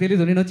పిలుస్తున్నారో నాకు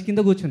తెలీదు. నేను వచ్చి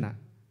కింద కూర్చున్నా.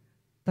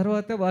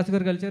 తర్వాత వాసు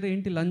గారు కలిసారు,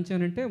 ఏంటి లంచ్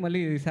అని అంటే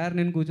మళ్ళీ సార్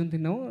నేను కూర్చొని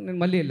తిన్నాము. నేను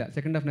మళ్ళీ వెళ్ళా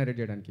సెకండ్ హాఫ్ నరేట్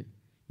చేయడానికి.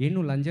 ఏం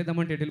నువ్వు లంచ్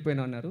చేద్దామంటే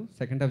వెళ్ళిపోయినా అన్నారు.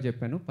 సెకండ్ హాఫ్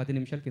చెప్పాను, 10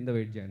 నిమిషాలు కింద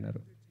వెయిట్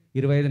చేయన్నారు.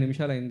 25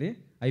 నిమిషాలు అయింది,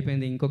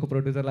 అయిపోయింది. ఇంకొక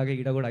ప్రొడ్యూసర్ లాగా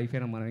ఈడ కూడా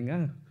అయిపోయినాం మనం. ఇంకా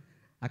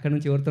అక్కడ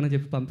నుంచి ఎవరితోనో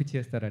చెప్పి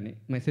పంపించేస్తారని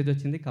మెసేజ్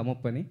వచ్చింది,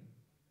 కమప్ అని.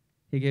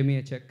 He gave me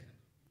A check.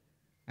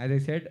 As I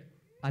said,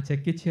 ఆ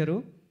చెక్ ఇచ్చారు.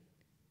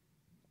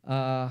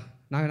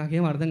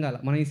 నాకేం అర్థం కాల,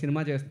 మనం ఈ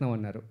సినిమా చేస్తున్నాం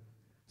అన్నారు.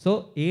 సో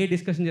ఏ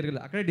డిస్కషన్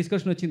జరగలేదు, అక్కడే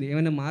డిస్కషన్ వచ్చింది,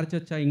 ఏమైనా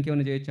మార్చొచ్చా,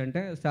 ఇంకేమైనా చేయొచ్చా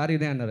అంటే సార్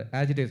ఇదే అన్నారు,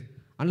 యాజ్ ఇట్ ఈస్.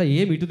 అందులో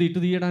ఏం ఇటు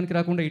తీయడానికి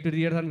రాకుండా ఇటు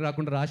తీయడానికి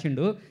రాకుండా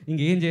రాసిండు,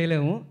 ఇంకేం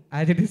చేయలేము,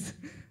 as it is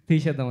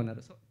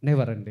తీసేద్దామన్నారు. So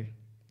never అండి.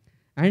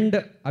 అండ్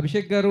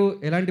అభిషేక్ గారు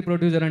ఎలాంటి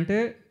ప్రొడ్యూసర్ అంటే,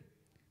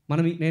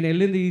 నేను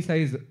వెళ్ళింది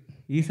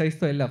ఈ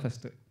సైజ్తో వెళ్ళా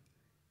ఫస్ట్.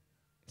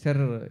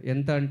 సార్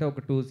ఎంత అంటే ఒక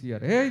 2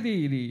 CR,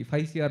 ఇది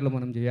 5 CRలో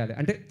మనం చేయాలి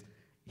అంటే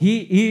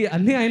ఈ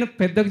అన్నీ ఆయన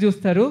పెద్దగా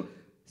చూస్తారు.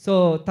 సో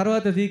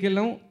తర్వాత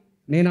తీసుకెళ్ళాం.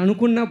 నేను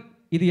అనుకున్న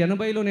ఇది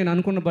 80లో నేను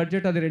అనుకున్న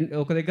బడ్జెట్ అది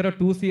ఒక దగ్గర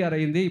 2 CR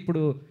అయింది.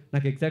 ఇప్పుడు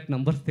నాకు ఎగ్జాక్ట్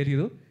నంబర్స్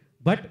తెలియదు,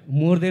 but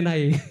more than I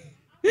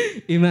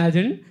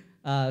imagine.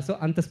 So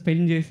అంత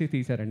స్పెండ్ చేసి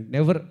తీశారండి.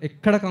 నెవర్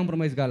ఎక్కడ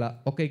కాంప్రమైజ్ కాల.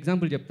 ఒక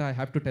ఎగ్జాంపుల్ చెప్తా, I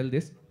have to tell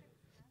this.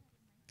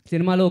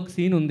 సినిమాలో ఒక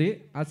సీన్ ఉంది,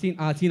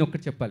 ఆ సీన్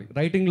ఒక్కటి చెప్పాలి.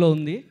 రైటింగ్లో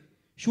ఉంది,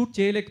 షూట్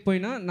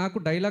చేయలేకపోయినా నాకు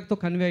డైలాగ్తో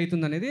కన్వే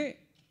అవుతుంది అనేది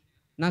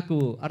నాకు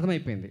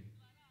అర్థమైపోయింది.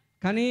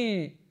 కానీ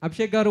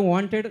అభిషేక్ గారు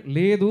వాంటెడ్,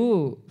 లేదు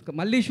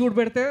మళ్ళీ షూట్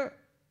పెడితే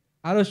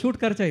ఆ రోజు షూట్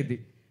ఖర్చు అయింది,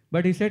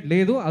 బట్ ఈ సెట్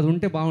లేదు, అది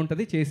ఉంటే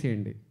బాగుంటుంది,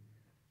 చేసేయండి.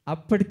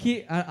 అప్పటికి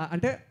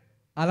అంటే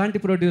అలాంటి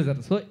ప్రొడ్యూసర్.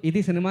 సో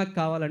ఇది సినిమాకి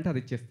కావాలంటే అది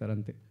ఇచ్చేస్తారు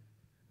అంతే.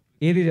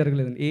 ఏది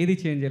జరగలేదండి, ఏది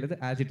చేంజ్ చేయలేదు,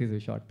 as it is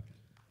short.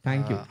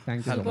 Thank you.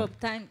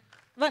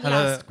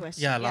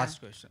 Last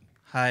question.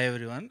 Hi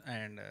everyone,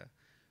 and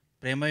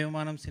ప్రేమ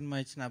విమానం సినిమా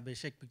ఇచ్చిన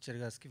అభిషేక్ పిక్చర్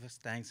గారికి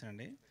ఫస్ట్ థ్యాంక్స్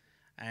అండి.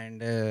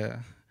 అండ్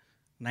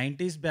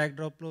 90s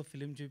బ్యాక్డ్రాప్లో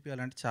ఫిలిం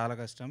చూపించాలంటే చాలా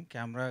కష్టం.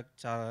 కెమెరా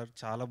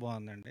చాలా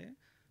బాగుందండి.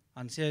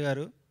 అన్సయ్య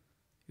గారు,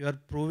 యు ఆర్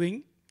ప్రూవింగ్,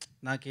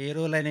 నాకు ఏ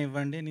రోల్ అయినా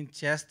ఇవ్వండి నేను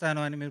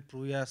చేస్తాను అని మీరు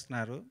ప్రూవ్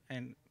చేస్తున్నారు.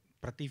 అండ్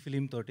ప్రతి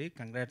ఫిలిం తోటి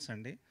కంగ్రాట్స్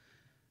అండి.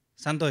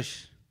 సంతోష్,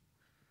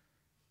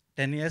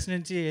 10 years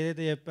నుంచి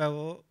ఏదైతే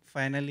చెప్పావో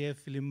final year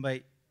film by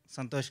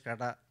Santosh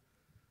కట.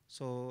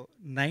 సో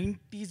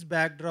 90s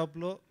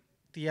బ్యాక్డ్రాప్లో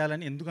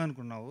తీయాలని ఎందుకు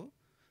అనుకున్నావు?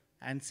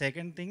 And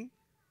second thing,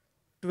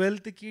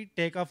 12th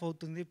take off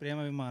అవుతుంది ప్రేమ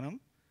విమానం.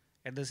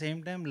 At the same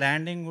time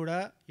landing కూడా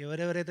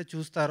ఎవరెవరైతే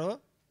చూస్తారో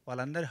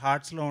వాళ్ళందరి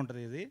హార్ట్స్లో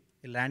ఉంటుంది ఇది,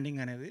 ఈ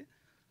ల్యాండింగ్ అనేది.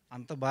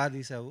 అంత బాగా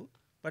తీసావు,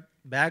 బట్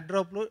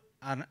బ్యాక్డ్రాప్లో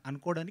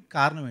అనుకోవడానికి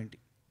కారణం ఏంటి?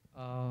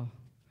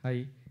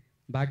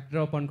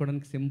 బ్యాక్డ్రాప్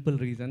అనుకోవడానికి సింపుల్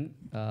రీజన్,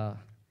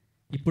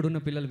 ఇప్పుడున్న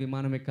పిల్లలు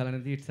విమానం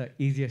ఎక్కాలనేది it's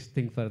easiest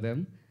thing for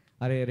them.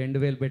 అరే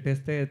 2000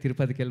 పెట్టేస్తే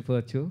తిరుపతికి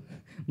వెళ్ళిపోవచ్చు,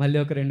 మళ్ళీ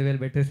ఒక 2000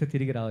 పెట్టేస్తే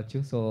తిరిగి రావచ్చు.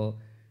 సో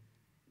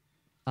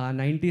ఆ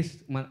 90s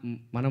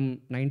మనం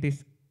 90s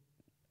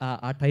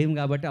ఆ టైం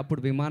కాబట్టి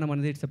అప్పుడు విమానం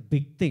అనేది ఇట్స్ అ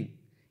బిగ్ థింగ్.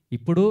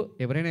 ఇప్పుడు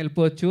ఎవరైనా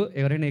వెళ్ళిపోవచ్చు,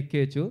 ఎవరైనా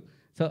ఎక్కేయచ్చు.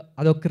 సో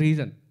అదొక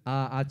రీజన్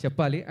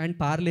చెప్పాలి. అండ్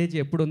పార్లేజీ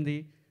ఎప్పుడు ఉంది,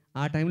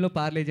 ఆ టైంలో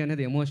పార్లేజీ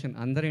అనేది ఎమోషన్,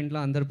 అందరి ఇంట్లో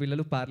అందరి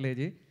పిల్లలు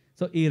పార్లేజీ.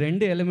 సో ఈ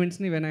 2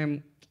 ఎలిమెంట్స్ని వెన్ ఐఎమ్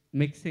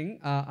మిక్సింగ్,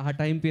 ఆ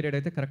టైం పీరియడ్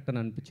అయితే కరెక్ట్ అని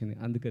అనిపించింది,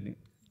 అందుకని.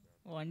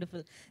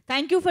 Wonderful,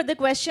 thank you for the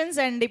questions.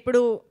 And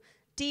ఇప్పుడు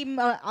టీమ్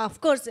ఆఫ్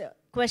కోర్స్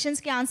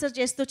క్వశ్చన్స్కి ఆన్సర్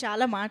చేస్తూ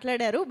చాలా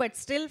మాట్లాడారు, బట్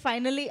స్టిల్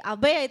ఫైనలీ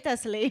అభయ్ అయితే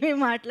అసలు ఏమీ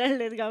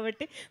మాట్లాడలేదు.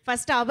 కాబట్టి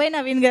ఫస్ట్ అభయ్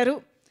నవీన్ గారు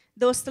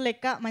దోస్తు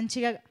లెక్క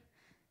మంచిగా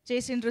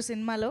చేసిండ్రు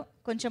సినిమాలో,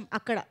 కొంచెం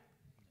అక్కడ.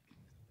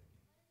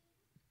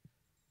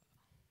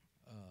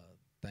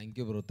 Thank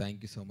you bro,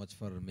 thank you so much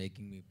for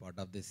making me part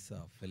of this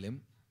film.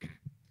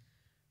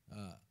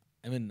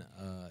 I mean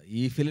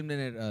ఈ ఫిలిం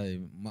నేను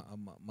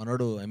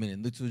మనోడు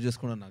ఎందుకు చూస్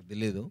చేసుకున్నాను నాకు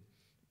తెలియదు.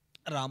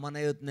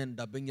 రామానయ్య నేను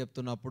డబ్బింగ్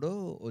చెప్తున్నప్పుడు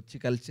వచ్చి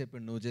కలిసి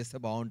చెప్పిండు నువ్వు చేస్తే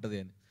బాగుంటుంది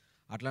అని.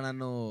 అట్లా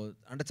నన్ను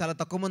అంటే చాలా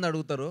తక్కువ మంది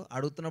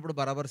అడుగుతున్నప్పుడు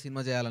బరాబర్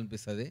సినిమా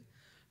చేయాలనిపిస్తుంది.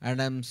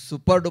 And I'm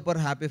super duper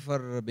happy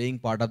for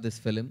being part of this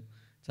film.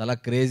 చాలా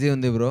క్రేజీ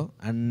ఉంది బ్రో.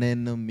 అండ్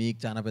నేను మీకు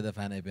చాలా పెద్ద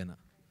ఫ్యాన్ అయిపోయినా.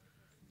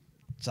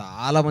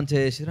 చాలా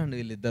మంచిగా చేసారు. అండ్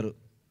వీళ్ళిద్దరు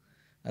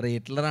అరే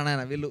ఎట్లా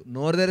రానాయన వీళ్ళు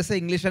నోరు తెరిస్తే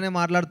ఇంగ్లీష్లోనే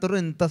మాట్లాడుతారు.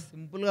 ఎంత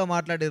సింపుల్గా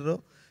మాట్లాడారు.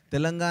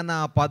 తెలంగాణ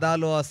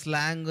పదాలు ఆ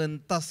స్లాంగ్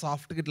ఎంత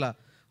సాఫ్ట్గా ఇట్లా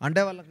అంటే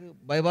వాళ్ళకి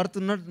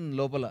భయపడుతున్నట్టు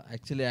లోపల.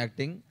 యాక్చువల్లీ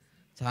యాక్టింగ్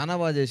చాలా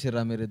బాగా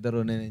చేసిర్రా మీరిద్దరు.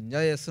 నేను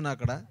ఎంజాయ్ చేస్తున్నా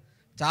అక్కడ,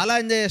 చాలా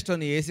ఎంజాయ్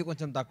చేస్తాను. ఏసీ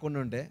కొంచెం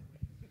తక్కువ ఉంటే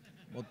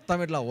మొత్తం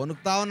ఇట్లా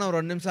వణుకుతా ఉన్నాం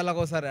 2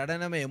 నిమిషాలకు ఒకసారి.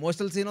 ఎడైనా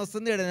ఎమోషనల్ సీన్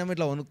వస్తుంది, ఎడైనా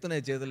ఇట్లా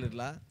వణుకుతున్నాయి చేతులు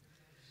ఇట్లా.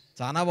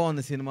 చాలా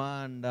బాగుంది cinema.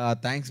 And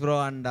thanks bro.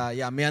 And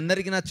మీ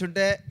అందరికీ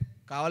నచ్చుంటే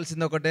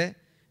కావాల్సింది ఒకటే,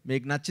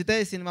 మీకు నచ్చితే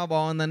సినిమా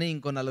బాగుందని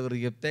ఇంకో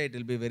నలుగురికి చెప్తే it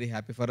will be very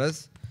happy for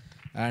us.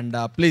 And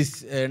please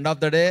end of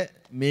the day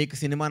మీకు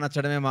సినిమా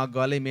నచ్చడమే మాకు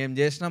కావాలి. మేము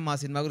చేసినాం మా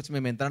సినిమా గురించి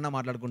మేము ఎంతైనా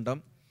మాట్లాడుకుంటాం.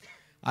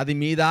 అది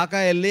మీ దాకా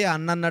వెళ్ళి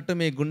అన్నట్టు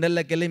మీ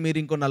గుండెల్లోకి వెళ్ళి మీరు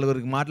ఇంకో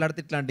నలుగురికి మాట్లాడితే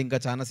ఇట్లాంటి ఇంకా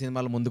చాలా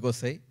సినిమాలు ముందుకు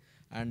వస్తాయి.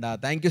 And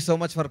thank you so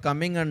much for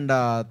coming. And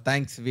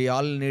thanks, we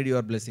all need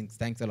your blessings.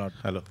 Thanks a lot.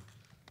 Hello,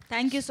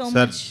 thank you so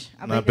sir. Much.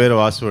 నా పేరు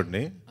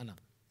వాసువుడిని.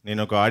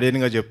 నేను ఒక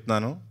ఆడియన్గా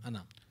చెప్తున్నాను,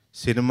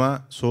 సినిమా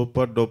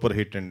సూపర్ డూపర్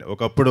హిట్ అండి.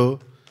 ఒకప్పుడు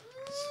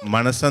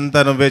మనసంతా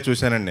నువ్వే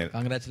చూశానండి నేను.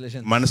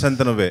 కంగ్రాచులేషన్స్.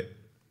 మనసంతా నువ్వే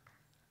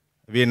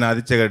వీణ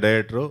ఆదిత్య గారి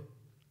డైరెక్టరు.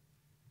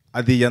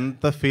 అది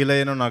ఎంత ఫీల్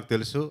అయ్యానో నాకు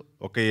తెలుసు.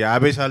 ఒక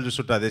 50 సార్లు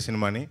చూస్తుంటా అదే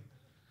సినిమాని.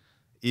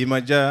 ఈ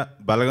మధ్య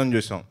బలగం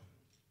చూసాం.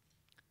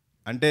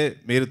 అంటే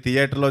మీరు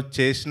థియేటర్లో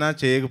చేసినా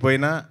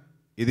చేయకపోయినా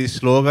ఇది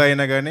స్లోగా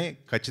అయినా కానీ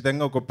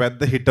ఖచ్చితంగా ఒక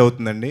పెద్ద హిట్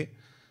అవుతుందండి.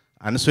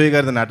 అనసూయ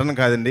గారి నటన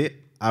కాదండి,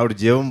 ఆవిడ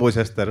జీవం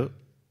పోసేస్తారు.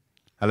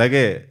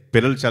 అలాగే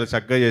పిల్లలు చాలా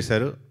చక్కగా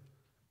చేశారు.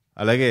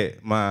 అలాగే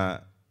మా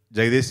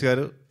జగదీష్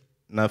గారు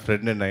నా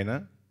ఫ్రెండ్ అండి, ఆయన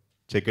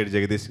చెక్కెడి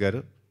జగదీష్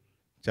గారు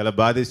చాలా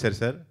బాగా తీశారు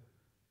సార్.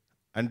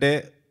 అంటే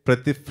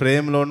ప్రతి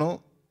ఫ్రేమ్లోనూ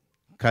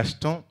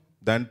కష్టం,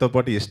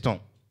 దాంతోపాటు ఇష్టం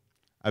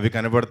అవి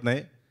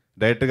కనబడుతున్నాయి.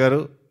 డైరెక్టర్ గారు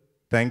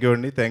థ్యాంక్ యూ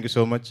అండి, థ్యాంక్ యూ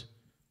సో మచ్.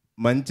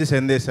 మంచి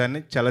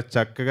సందేశాన్ని చాలా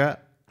చక్కగా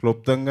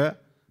క్లుప్తంగా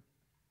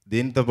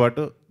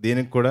దీంతోపాటు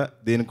దీనికి కూడా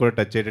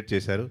టచ్ అయ్యేటట్టు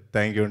చేశారు.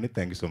 థ్యాంక్ యూ అండి,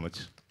 thank you so much.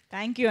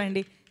 Thank you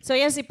అండి. సో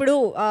ఎస్, ఇప్పుడు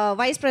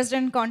vice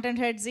president content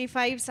head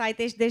ZEE5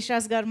 Sai Tej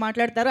దేశ్రాజ్ గారు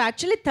మాట్లాడతారు.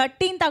 యాక్చువల్లీ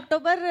 13th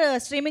అక్టోబర్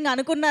స్ట్రీమింగ్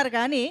అనుకున్నారు,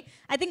 కానీ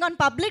I think on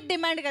public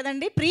demand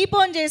కదండి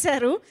ప్రీపోన్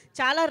చేశారు.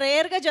 చాలా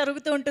రేర్గా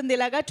జరుగుతూ ఉంటుంది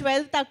ఇలాగా.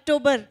 12th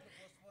అక్టోబర్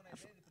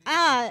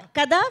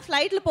కదా,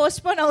 ఫ్లైట్లు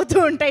పోస్ట్పోన్ అవుతూ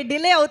ఉంటాయి,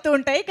 డిలే అవుతూ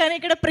ఉంటాయి, కానీ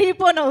ఇక్కడ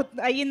prepone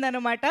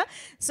అయ్యిందనమాట.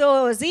 So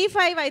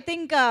ZEE5 I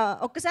think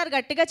ఒక్కసారి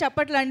గట్టిగా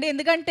చెప్పట్లండి,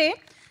 ఎందుకంటే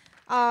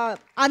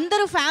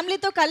అందరూ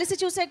ఫ్యామిలీతో కలిసి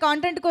చూసే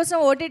కాంటెంట్ కోసం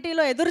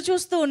ఓటీటీలో ఎదురు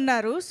చూస్తూ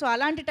ఉన్నారు. సో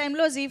అలాంటి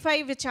టైంలో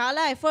ZEE5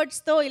 చాలా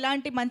ఎఫర్ట్స్తో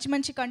ఇలాంటి మంచి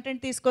మంచి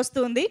కంటెంట్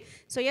తీసుకొస్తుంది.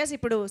 సో ఎస్,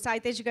 ఇప్పుడు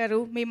సాయితేజ్ గారు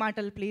మీ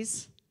మాటలు ప్లీజ్.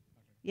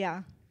 యా,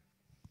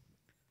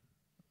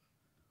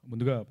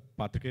 ముందుగా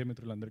పాత్రికేయ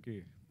మిత్రులందరికీ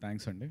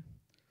థ్యాంక్స్ అండి.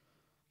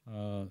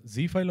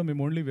 ZEE5లో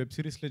మేము ఓన్లీ వెబ్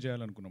సిరీస్లే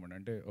చేయాలనుకున్నామండి.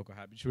 అంటే ఒక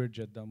హ్యాబిచువేట్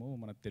చేద్దాము,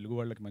 మన తెలుగు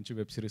వాళ్ళకి మంచి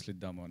వెబ్ సిరీస్లు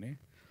ఇద్దాము అని.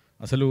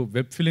 అసలు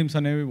వెబ్ ఫిలిమ్స్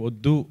అనేవి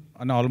వద్దు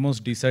అని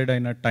ఆల్మోస్ట్ డిసైడ్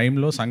అయిన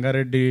టైంలో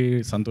సంగారెడ్డి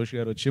సంతోష్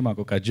గారు వచ్చి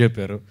మాకు కథ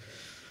చెప్పారు.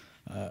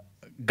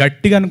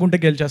 గట్టిగా అనుకుంటే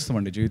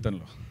గెలిచేస్తామండి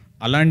జీవితంలో.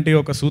 అలాంటి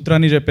ఒక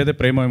సూత్రాన్ని చెప్పేదే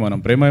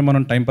ప్రేమవిమానం.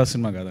 ప్రేమవిమానం టైంపాస్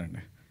సినిమా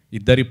కాదండి,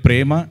 ఇద్దరి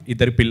ప్రేమ,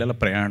 ఇద్దరి పిల్లల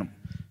ప్రయాణం.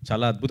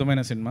 చాలా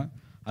అద్భుతమైన సినిమా.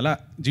 అలా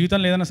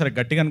జీవితంలో ఏదైనా సరే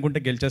గట్టిగా అనుకుంటే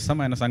గెలిచేస్తాం.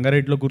 ఆయన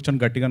సంగారెడ్డిలో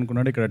కూర్చొని గట్టిగా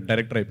అనుకున్నాడు, ఇక్కడ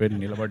డైరెక్టర్ అయిపోయి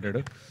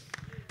నిలబడ్డాడు.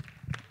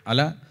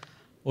 అలా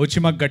వచ్చి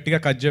మాకు గట్టిగా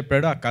కథ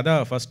చెప్పాడు. ఆ కథ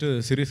first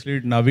series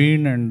lead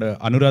Naveen and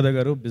Anuradha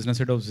గారు, బిజినెస్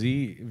హెడ్ ఆఫ్ జీ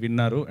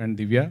విన్నారు, అండ్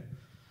దివ్య.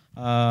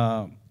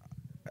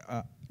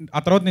 ఆ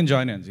తర్వాత నేను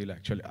జాయిన్ అయ్యాను జీలో.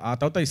 యాక్చువల్లీ ఆ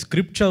తర్వాత ఈ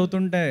స్క్రిప్ట్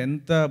చదువుతుంటే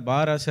ఎంత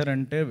బాగా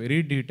రాశారంటే వెరీ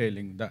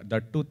డీటెయిలింగ్.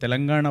 దట్టు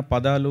తెలంగాణ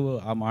పదాలు,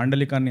 ఆ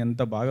మాండలికాన్ని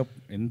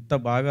ఎంత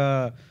బాగా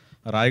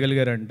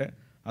రాయగలిగారంటే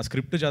ఆ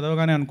స్క్రిప్ట్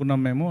చదవగానే అనుకున్నాం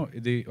మేము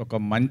ఇది ఒక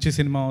మంచి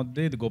సినిమా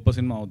అవుద్ది, ఇది గొప్ప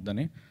సినిమా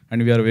అవుద్దని.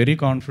 And we are very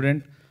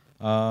confident.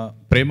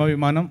 ప్రేమ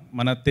విమానం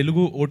మన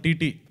తెలుగు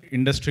ఓటీటీ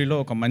ఇండస్ట్రీలో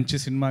ఒక మంచి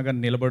సినిమాగా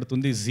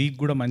నిలబడుతుంది, జీకి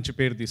కూడా మంచి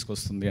పేరు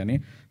తీసుకొస్తుంది అని.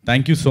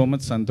 Thank you so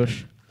much Santosh.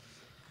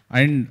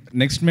 And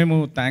next మేము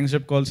థ్యాంక్స్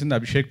చెప్పుకోవాల్సింది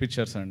అభిషేక్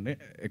పిక్చర్స్ అండి.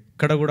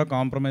 ఎక్కడ కూడా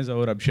కాంప్రమైజ్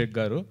అవ్వరు అభిషేక్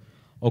గారు.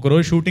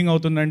 ఒకరోజు షూటింగ్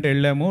అవుతుందంటే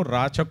వెళ్ళాము,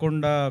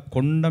 రాచకొండ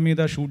కొండ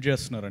మీద షూట్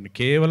చేస్తున్నారండి.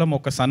 కేవలం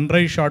ఒక సన్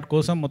రైజ్ షాట్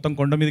కోసం మొత్తం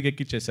కొండ మీదకి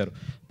ఎక్కిచ్చేశారు.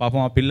 పాపం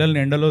ఆ పిల్లల్ని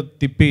ఎండలో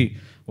తిప్పి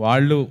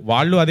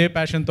వాళ్ళు అదే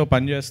ప్యాషన్తో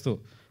పనిచేస్తూ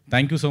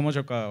థ్యాంక్ యూ సో మచ్.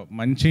 ఒక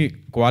మంచి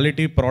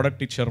క్వాలిటీ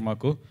ప్రోడక్ట్ ఇచ్చారు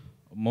మాకు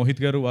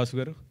మోహిత్ గారు, వాసు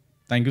గారు,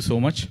 thank you so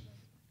much.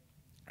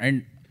 And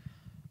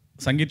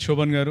sangeet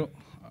Shobhan గారు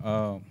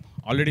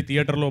ఆల్రెడీ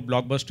థియేటర్లో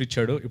బ్లాక్ బస్టర్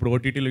ఇచ్చాడు, ఇప్పుడు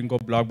ఓటీటీలో ఇంకో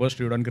బ్లాక్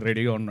బస్టర్ ఇవ్వడానికి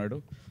రెడీగా ఉన్నాడు.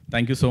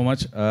 Thank you so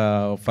much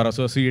for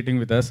associating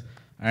with us.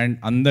 And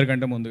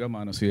అందరికంటే ముందుగా మా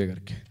అనసూయ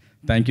గారికి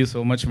thank you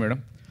so much madam.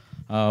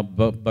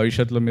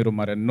 భవిష్యత్తులో మీరు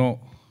మరెన్నో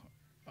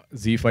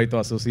జీ5తో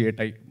అసోసియేట్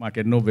అయ్యి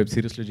మాకెన్నో వెబ్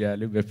సిరీస్లు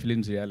చేయాలి, వెబ్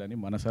ఫిలిమ్స్ చేయాలని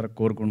మనసారా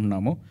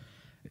కోరుకుంటున్నాము.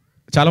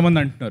 చాలామంది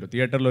అంటున్నారు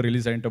థియేటర్లో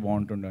రిలీజ్ అయింటే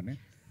బాగుంటుండని.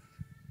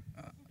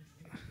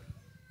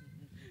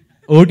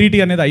 ఓటీటీ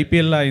అనేది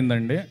ఐపీఎల్లా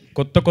అయిందండి.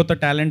 కొత్త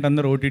టాలెంట్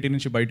అందరూ ఓటీటీ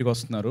నుంచి బయటకు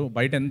వస్తున్నారు.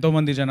 బయట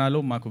ఎంతోమంది జనాలు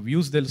మాకు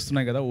వ్యూస్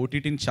తెలుస్తున్నాయి కదా,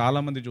 ఓటీటీని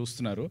చాలామంది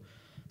చూస్తున్నారు.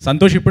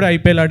 సంతోష్ ఇప్పుడే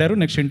ఐపీఎల్ ఆడారు,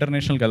 నెక్స్ట్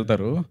ఇంటర్నేషనల్కి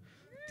వెళ్తారు,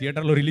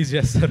 థియేటర్లో రిలీజ్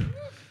చేస్తారు,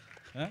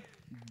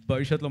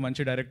 భవిష్యత్తులో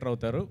మంచి డైరెక్టర్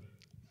అవుతారు.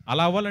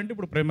 అలా అవ్వాలంటే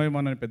ఇప్పుడు ప్రేమ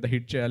విమానం పెద్ద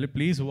హిట్ చేయాలి.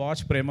 ప్లీజ్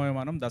వాచ్ ప్రేమ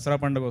విమానం. దసరా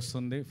పండుగ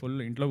వస్తుంది, ఫుల్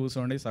ఇంట్లో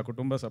కూర్చోండి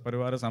సకుటుంబ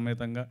సపరివార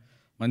సమేతంగా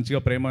మంచిగా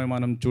ప్రేమ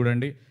విమానం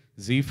చూడండి.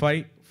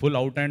 జీ5 full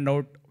out and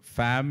out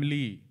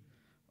family.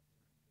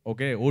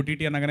 Okay,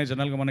 OTT అనగానే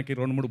జనరల్గా మనకి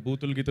 2-3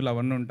 బూతులు గీతులు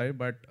అవన్నీ ఉంటాయి,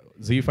 బట్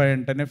జీ5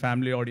 అంటేనే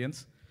ఫ్యామిలీ ఆడియన్స్.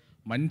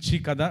 మంచి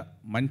కథ,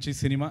 మంచి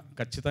సినిమా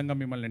ఖచ్చితంగా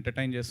మిమ్మల్ని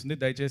ఎంటర్టైన్ చేస్తుంది.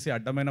 దయచేసి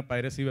అడ్డమైన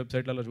పైరసీ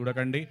వెబ్సైట్లలో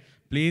చూడకండి.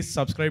 Please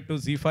subscribe to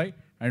జీ5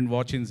 and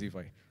watch in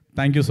జీ5.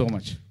 Thank you so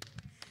much.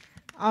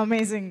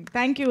 Amazing,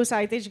 thank you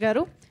Sai Tej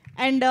గారు.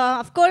 అండ్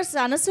అఫ్ కోర్స్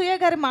అనసూయ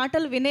గారి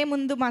మాటలు వినే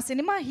ముందు మా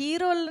సినిమా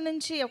హీరోల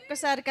నుంచి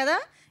ఒక్కసారి కదా,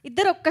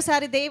 ఇద్దరు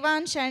ఒక్కసారి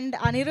దేవాంశ్ అండ్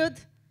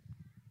అనిరుద్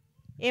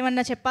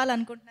ఏమన్నా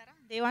చెప్పాలనుకుంటున్నారా?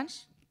 Devansh.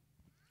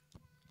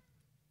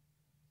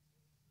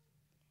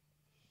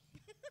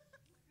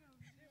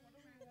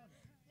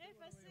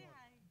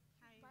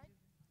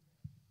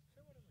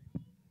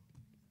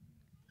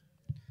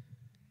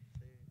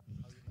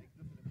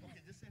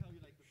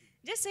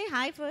 Just say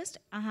hi first.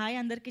 Hi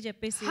అందరికి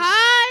చెప్పేసి.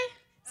 హాయ్.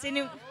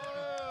 సినిమా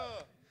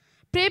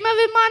ప్రేమ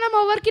విమానం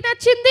ఎవరికి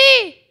నచ్చింది?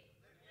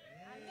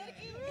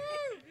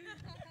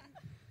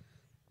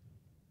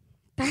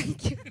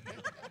 Thank you.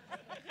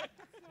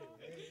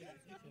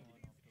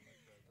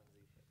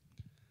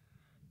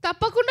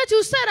 తప్పకుండా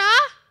చూస్తారా?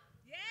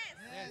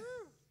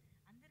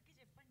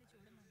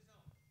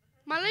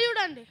 మళ్ళీ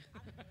చూడండి.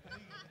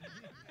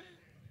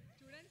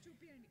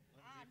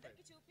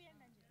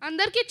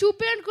 అందరికీ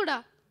చూపియండి కూడా.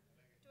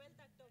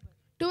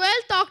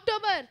 12th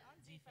October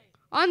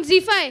on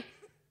ZEE5.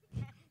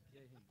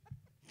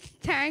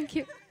 Thank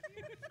you.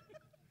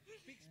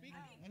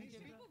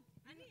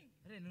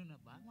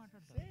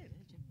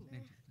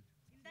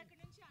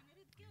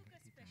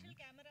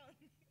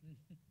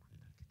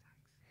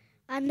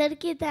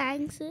 అందరికీ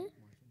థ్యాంక్స్.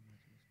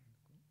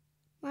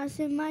 మా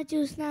సినిమా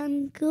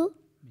చూసినందుకు.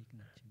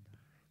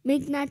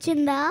 మీకు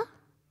నచ్చిందా?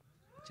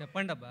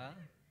 చెప్పండి అబ్బా.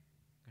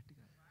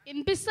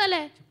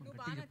 వినిపిస్తలే.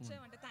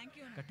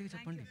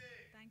 చెప్పండి.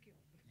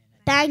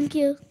 Thank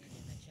you.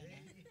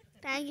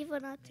 Thank you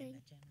for watching.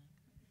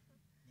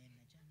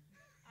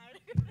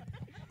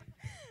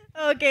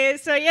 Okay,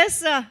 so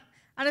yes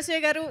Anasuya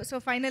గారు, సో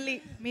ఫైనల్లీ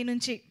మీ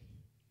నుంచి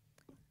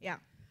యా.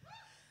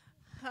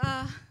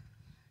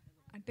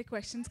 అంటే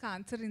క్వశ్చన్స్కి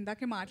ఆన్సర్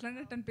ఇందాకే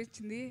మాట్లాడినట్టు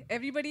అనిపించింది.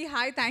 Everybody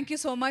hi, thank you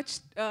so much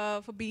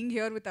for being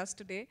here with us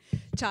today.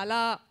 చాలా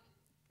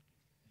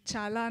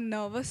చాలా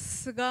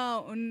నర్వస్గా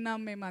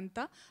ఉన్నాం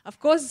మేమంతా.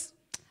 అఫ్కోర్స్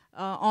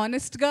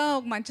ఆనెస్ట్గా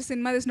ఒక మంచి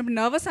సినిమా తీసినప్పుడు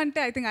నర్వస్ అంటే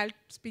I think I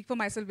speak for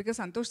my self because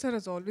Santosh sir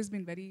Hess always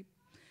been very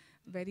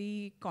very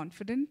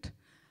confident.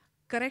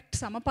 Correct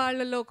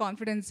సమపాళ్లలో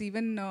confidence.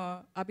 Even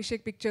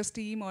Abhishek pictures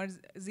team are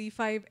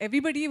ZEE5,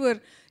 everybody were,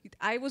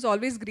 I was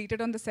always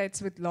greeted on the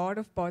sets with lot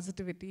of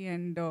positivity.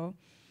 And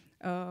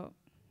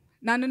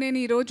నన్ను నేను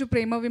ఈరోజు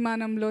ప్రేమ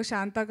విమానంలో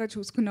శాంతగా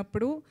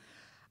చూసుకున్నప్పుడు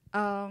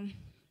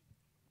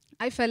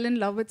I fell in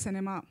love with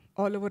cinema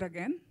all over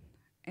again,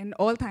 and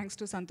all thanks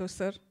to Santosh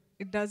sir.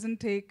 It doesn't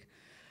take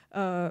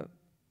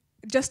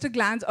just a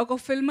glance. ఒక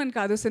film అని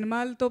కాదు,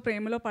 సినిమాలతో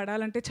ప్రేమలో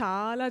పడాలంటే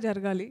చాలా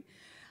జరగాలి.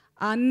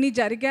 అన్నీ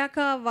జరిగాక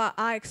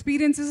ఆ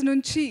ఎక్స్పీరియన్సెస్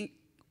నుంచి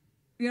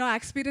యూనో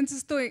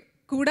ఎక్స్పీరియన్సెస్తో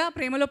కూడా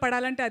ప్రేమలో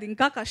పడాలంటే అది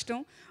ఇంకా కష్టం.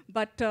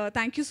 But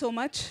thank you so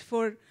much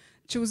for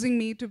choosing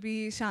me to be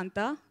Shanta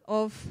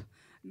of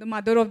the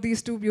mother of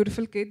these 2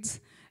 beautiful kids.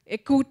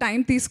 ఎక్కువ టైం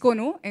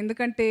తీసుకోను,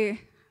 ఎందుకంటే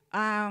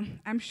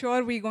I'm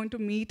sure we going to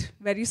meet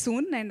very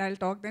soon and I'll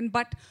talk then.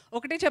 But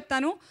ఒకటే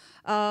చెప్తాను,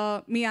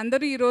 మీ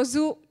అందరూ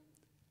ఈరోజు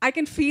I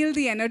can feel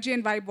the energy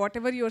and vibe what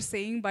ever you're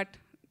saying. But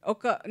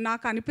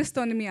నాకు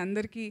అనిపిస్తోంది మీ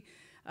అందరికీ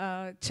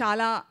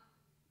చాలా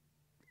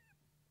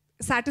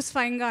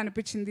సాటిస్ఫైయింగ్గా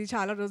అనిపించింది.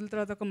 చాలా రోజుల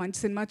తర్వాత ఒక మంచి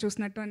సినిమా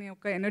చూసినట్టు అని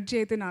ఒక ఎనర్జీ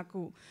అయితే నాకు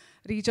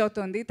రీచ్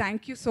అవుతుంది.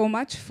 Thank you so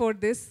much for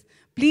this.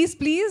 Please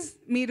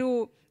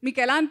మీకు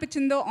ఎలా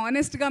అనిపించిందో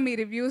ఆనెస్ట్గా మీ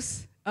రివ్యూస్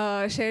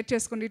షేర్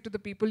చేసుకోండి to the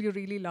people you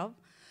really love.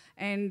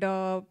 And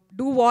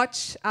do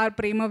watch or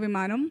ప్రేమ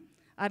విమానం,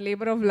 are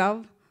labour of love,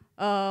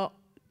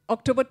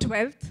 October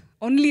 12th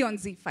only on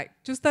ZEE5.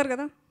 చూస్తారు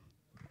కదా.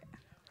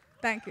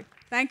 Thank you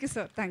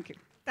sir. Thank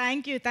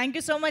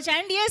you so much.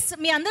 And yes,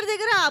 మీ అందరి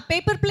దగ్గర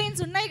paper planes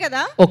ఉన్నాయి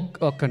కదా,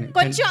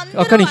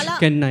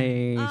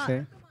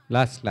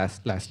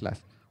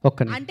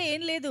 అంటే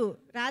ఏం లేదు,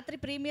 రాత్రి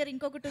ప్రీమియర్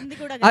ఇంకొకటి ఉంది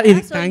కూడా.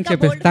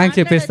 థ్యాంక్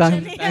చెప్పేస్తాను.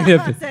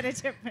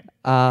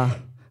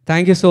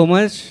 Thank you so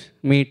much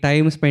me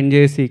time spend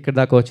చేసి ఇక్కడ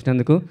దాకా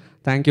వచ్చినందుకు.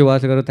 థ్యాంక్ యూ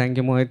వాసు గారు, thank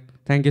you Mohit,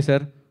 thank you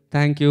sir,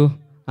 thank you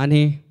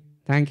అని,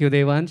 thank you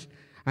Devansh,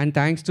 and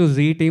thanks to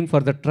G team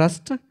for the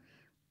trust.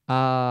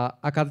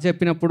 ఆ కథ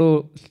చెప్పినప్పుడు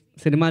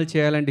సినిమాలు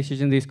చేయాలని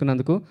డిసిజన్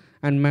తీసుకున్నందుకు.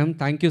 And ma'am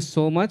thank you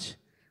so much.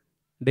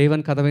 Day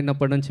 1 కథ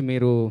విన్నప్పటి నుంచి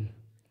మీరు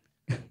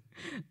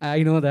ఐ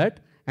నో దట్.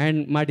 అండ్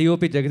మా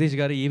డిఓపి జగదీష్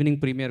గారు ఈవినింగ్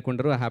ప్రీమియర్కి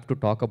ఉండరు. I have to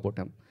talk about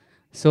him.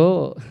 So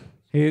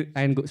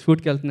ఆయన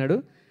షూట్కి వెళ్తున్నాడు.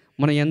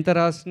 మనం ఎంత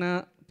రాసినా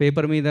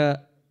పేపర్ మీద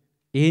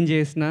ఏం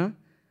చేసినా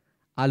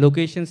ఆ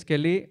లొకేషన్స్కి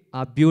వెళ్ళి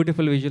ఆ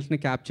బ్యూటిఫుల్ విజువల్స్ని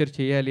క్యాప్చర్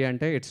చేయాలి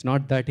అంటే it's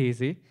not that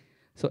easy.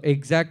 So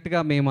ఎగ్జాక్ట్గా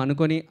మేము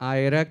అనుకొని ఆ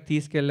ఏరియాకి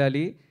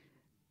తీసుకెళ్ళాలి.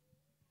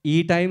 ఈ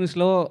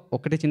టైమ్స్లో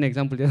ఒకటే చిన్న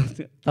ఎగ్జాంపుల్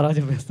తర్వాత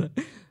చెప్పేస్తాను.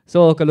 సో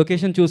ఒక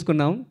లొకేషన్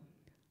చూసుకున్నాం,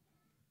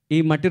 ఈ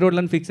మట్టి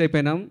రోడ్లను ఫిక్స్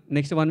అయిపోయినాం.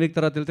 నెక్స్ట్ 1 వీక్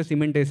తర్వాత వెళ్తే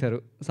సిమెంట్ వేశారు.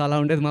 సో అలా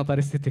ఉండేది మా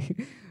పరిస్థితి.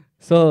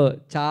 సో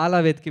చాలా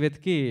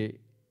వెతికి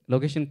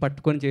లొకేషన్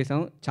పట్టుకొని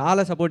చేసాం.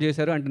 చాలా సపోర్ట్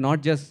చేశారు. అంటే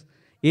నాట్ జస్ట్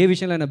ఏ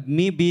విషయంలో అయినా,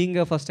 మీ being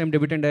first time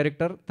debutante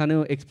director, తను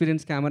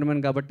ఎక్స్పీరియన్స్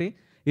కెమెరామెన్ కాబట్టి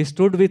ఈ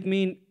stood with me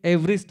in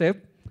every step.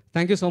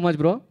 Thank you so much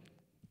bro.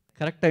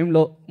 Correct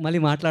టైంలో మళ్ళీ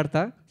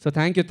మాట్లాడతా. So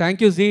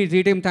thank you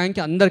G team, thank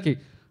you అందరికీ.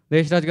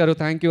 దేశరాజ్ గారు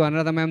thank you,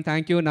 Anuradha ma'am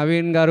thank you,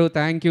 Naveen గారు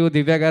thank you,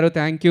 దివ్య గారు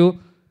థ్యాంక్ యూ,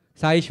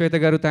 సాయి శ్వేత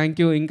గారు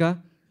థ్యాంక్ యూ, ఇంకా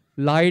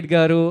లాయిడ్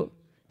గారు,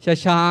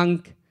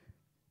 Shashank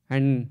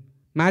and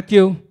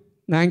Matthew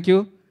thank you.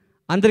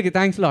 అందరికీ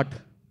థ్యాంక్స్ లాట్.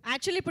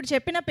 యాక్చువల్లీ ఇప్పుడు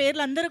చెప్పిన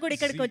పేర్లు అందరూ కూడా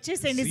ఇక్కడికి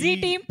వచ్చేసేయండి. G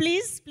team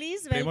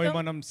please welcome.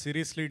 మనం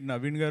సిరీస్ లీడ్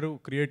నవీన్ గారు,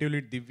 creative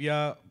lead Divya,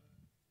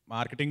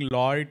 marketing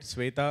Lloyd,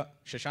 Shweta,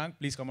 Shashank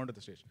please come on to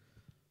the stage.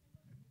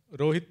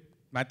 Rohit,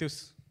 Mathews.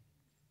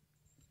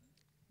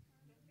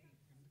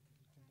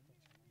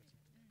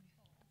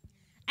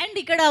 And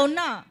ఇక్కడ ఉన్న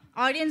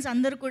ఆడియన్స్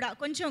అందరూ కూడా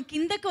కొంచెం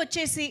కిందకి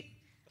వచ్చేసి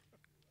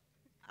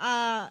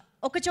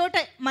ఒక చోట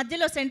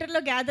మధ్యలో సెంటర్లో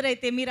గ్యాదర్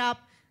అయితే మీరు ఆ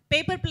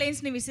పేపర్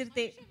ప్లేన్స్ని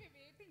విసిరితే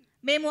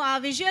మేము ఆ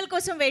విజువల్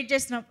కోసం వెయిట్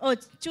చేస్తున్నాం. ఓ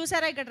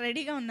చూసారా, ఇక్కడ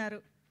రెడీగా ఉన్నారు.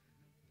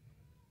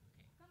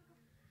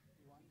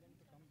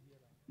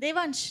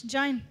 దేవాంశ్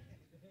జాయిన్.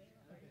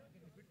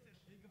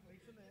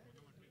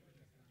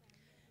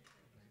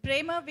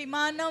 ప్రేమ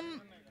విమానం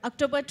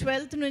అక్టోబర్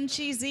 12th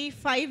నుంచి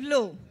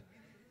ZEE5లో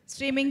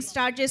స్ట్రీమింగ్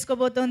స్టార్ట్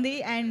చేసుకోబోతోంది.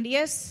 అండ్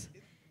ఎస్,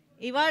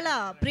 ఇవాళ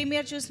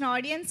ప్రీమియర్ చూసిన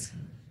ఆడియన్స్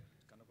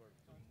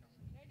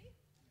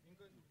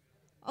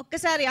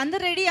ఒక్కసారి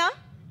అందరు రెడీయా?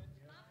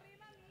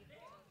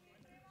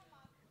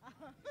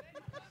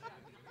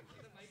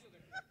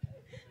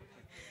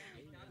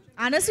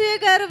 అనసూయ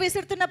గారు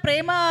విసురుతున్న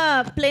ప్రేమ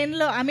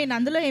ప్లేన్లో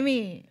అందులో ఏమీ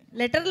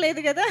లెటర్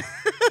లేదు కదా?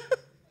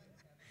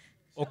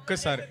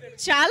 ఒక్కసారి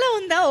చాలా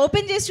ఉందా?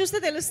 ఓపెన్ చేసి చూస్తే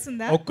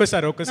తెలుస్తుందా?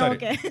 ఒక్కసారి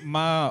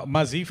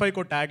మా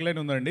ZEE5 ట్యాగ్ లైన్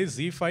ఉందండి,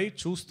 ZEE5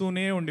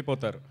 చూస్తూనే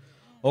ఉండిపోతారు.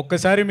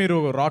 ఒక్కసారి మీరు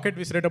రాకెట్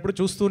విసిరేటప్పుడు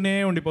చూస్తూనే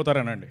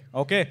ఉండిపోతారనండి.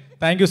 Okay,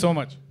 thank you so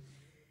much.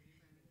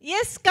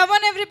 Yes, come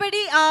on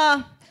everybody.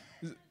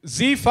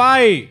 ZEE5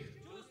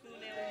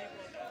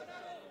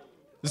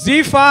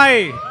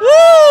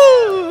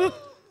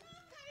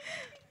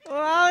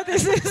 Wow,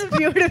 this is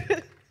beautiful.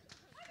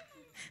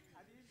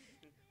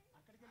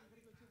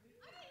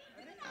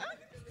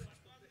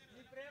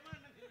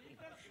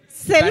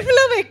 Self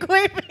love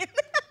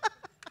ఎక్కువైపోయింది.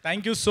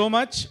 Thank you so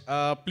much.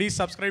 Please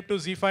subscribe to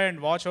ZEE5 and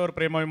watch our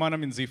Prema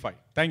Vimanam in ZEE5.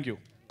 Thank you.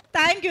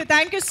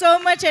 Thank you so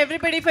much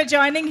everybody for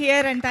joining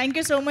here, and thank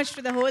you so much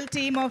to the whole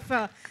team of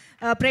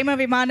Prema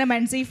Vimanam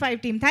and ZEE5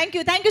 team. Thank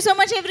you so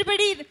much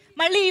everybody.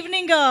 Malli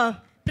evening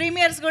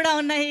premieres kuda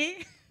unnayi.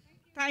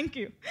 Thank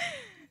you.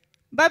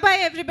 Bye bye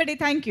everybody.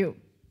 Thank you.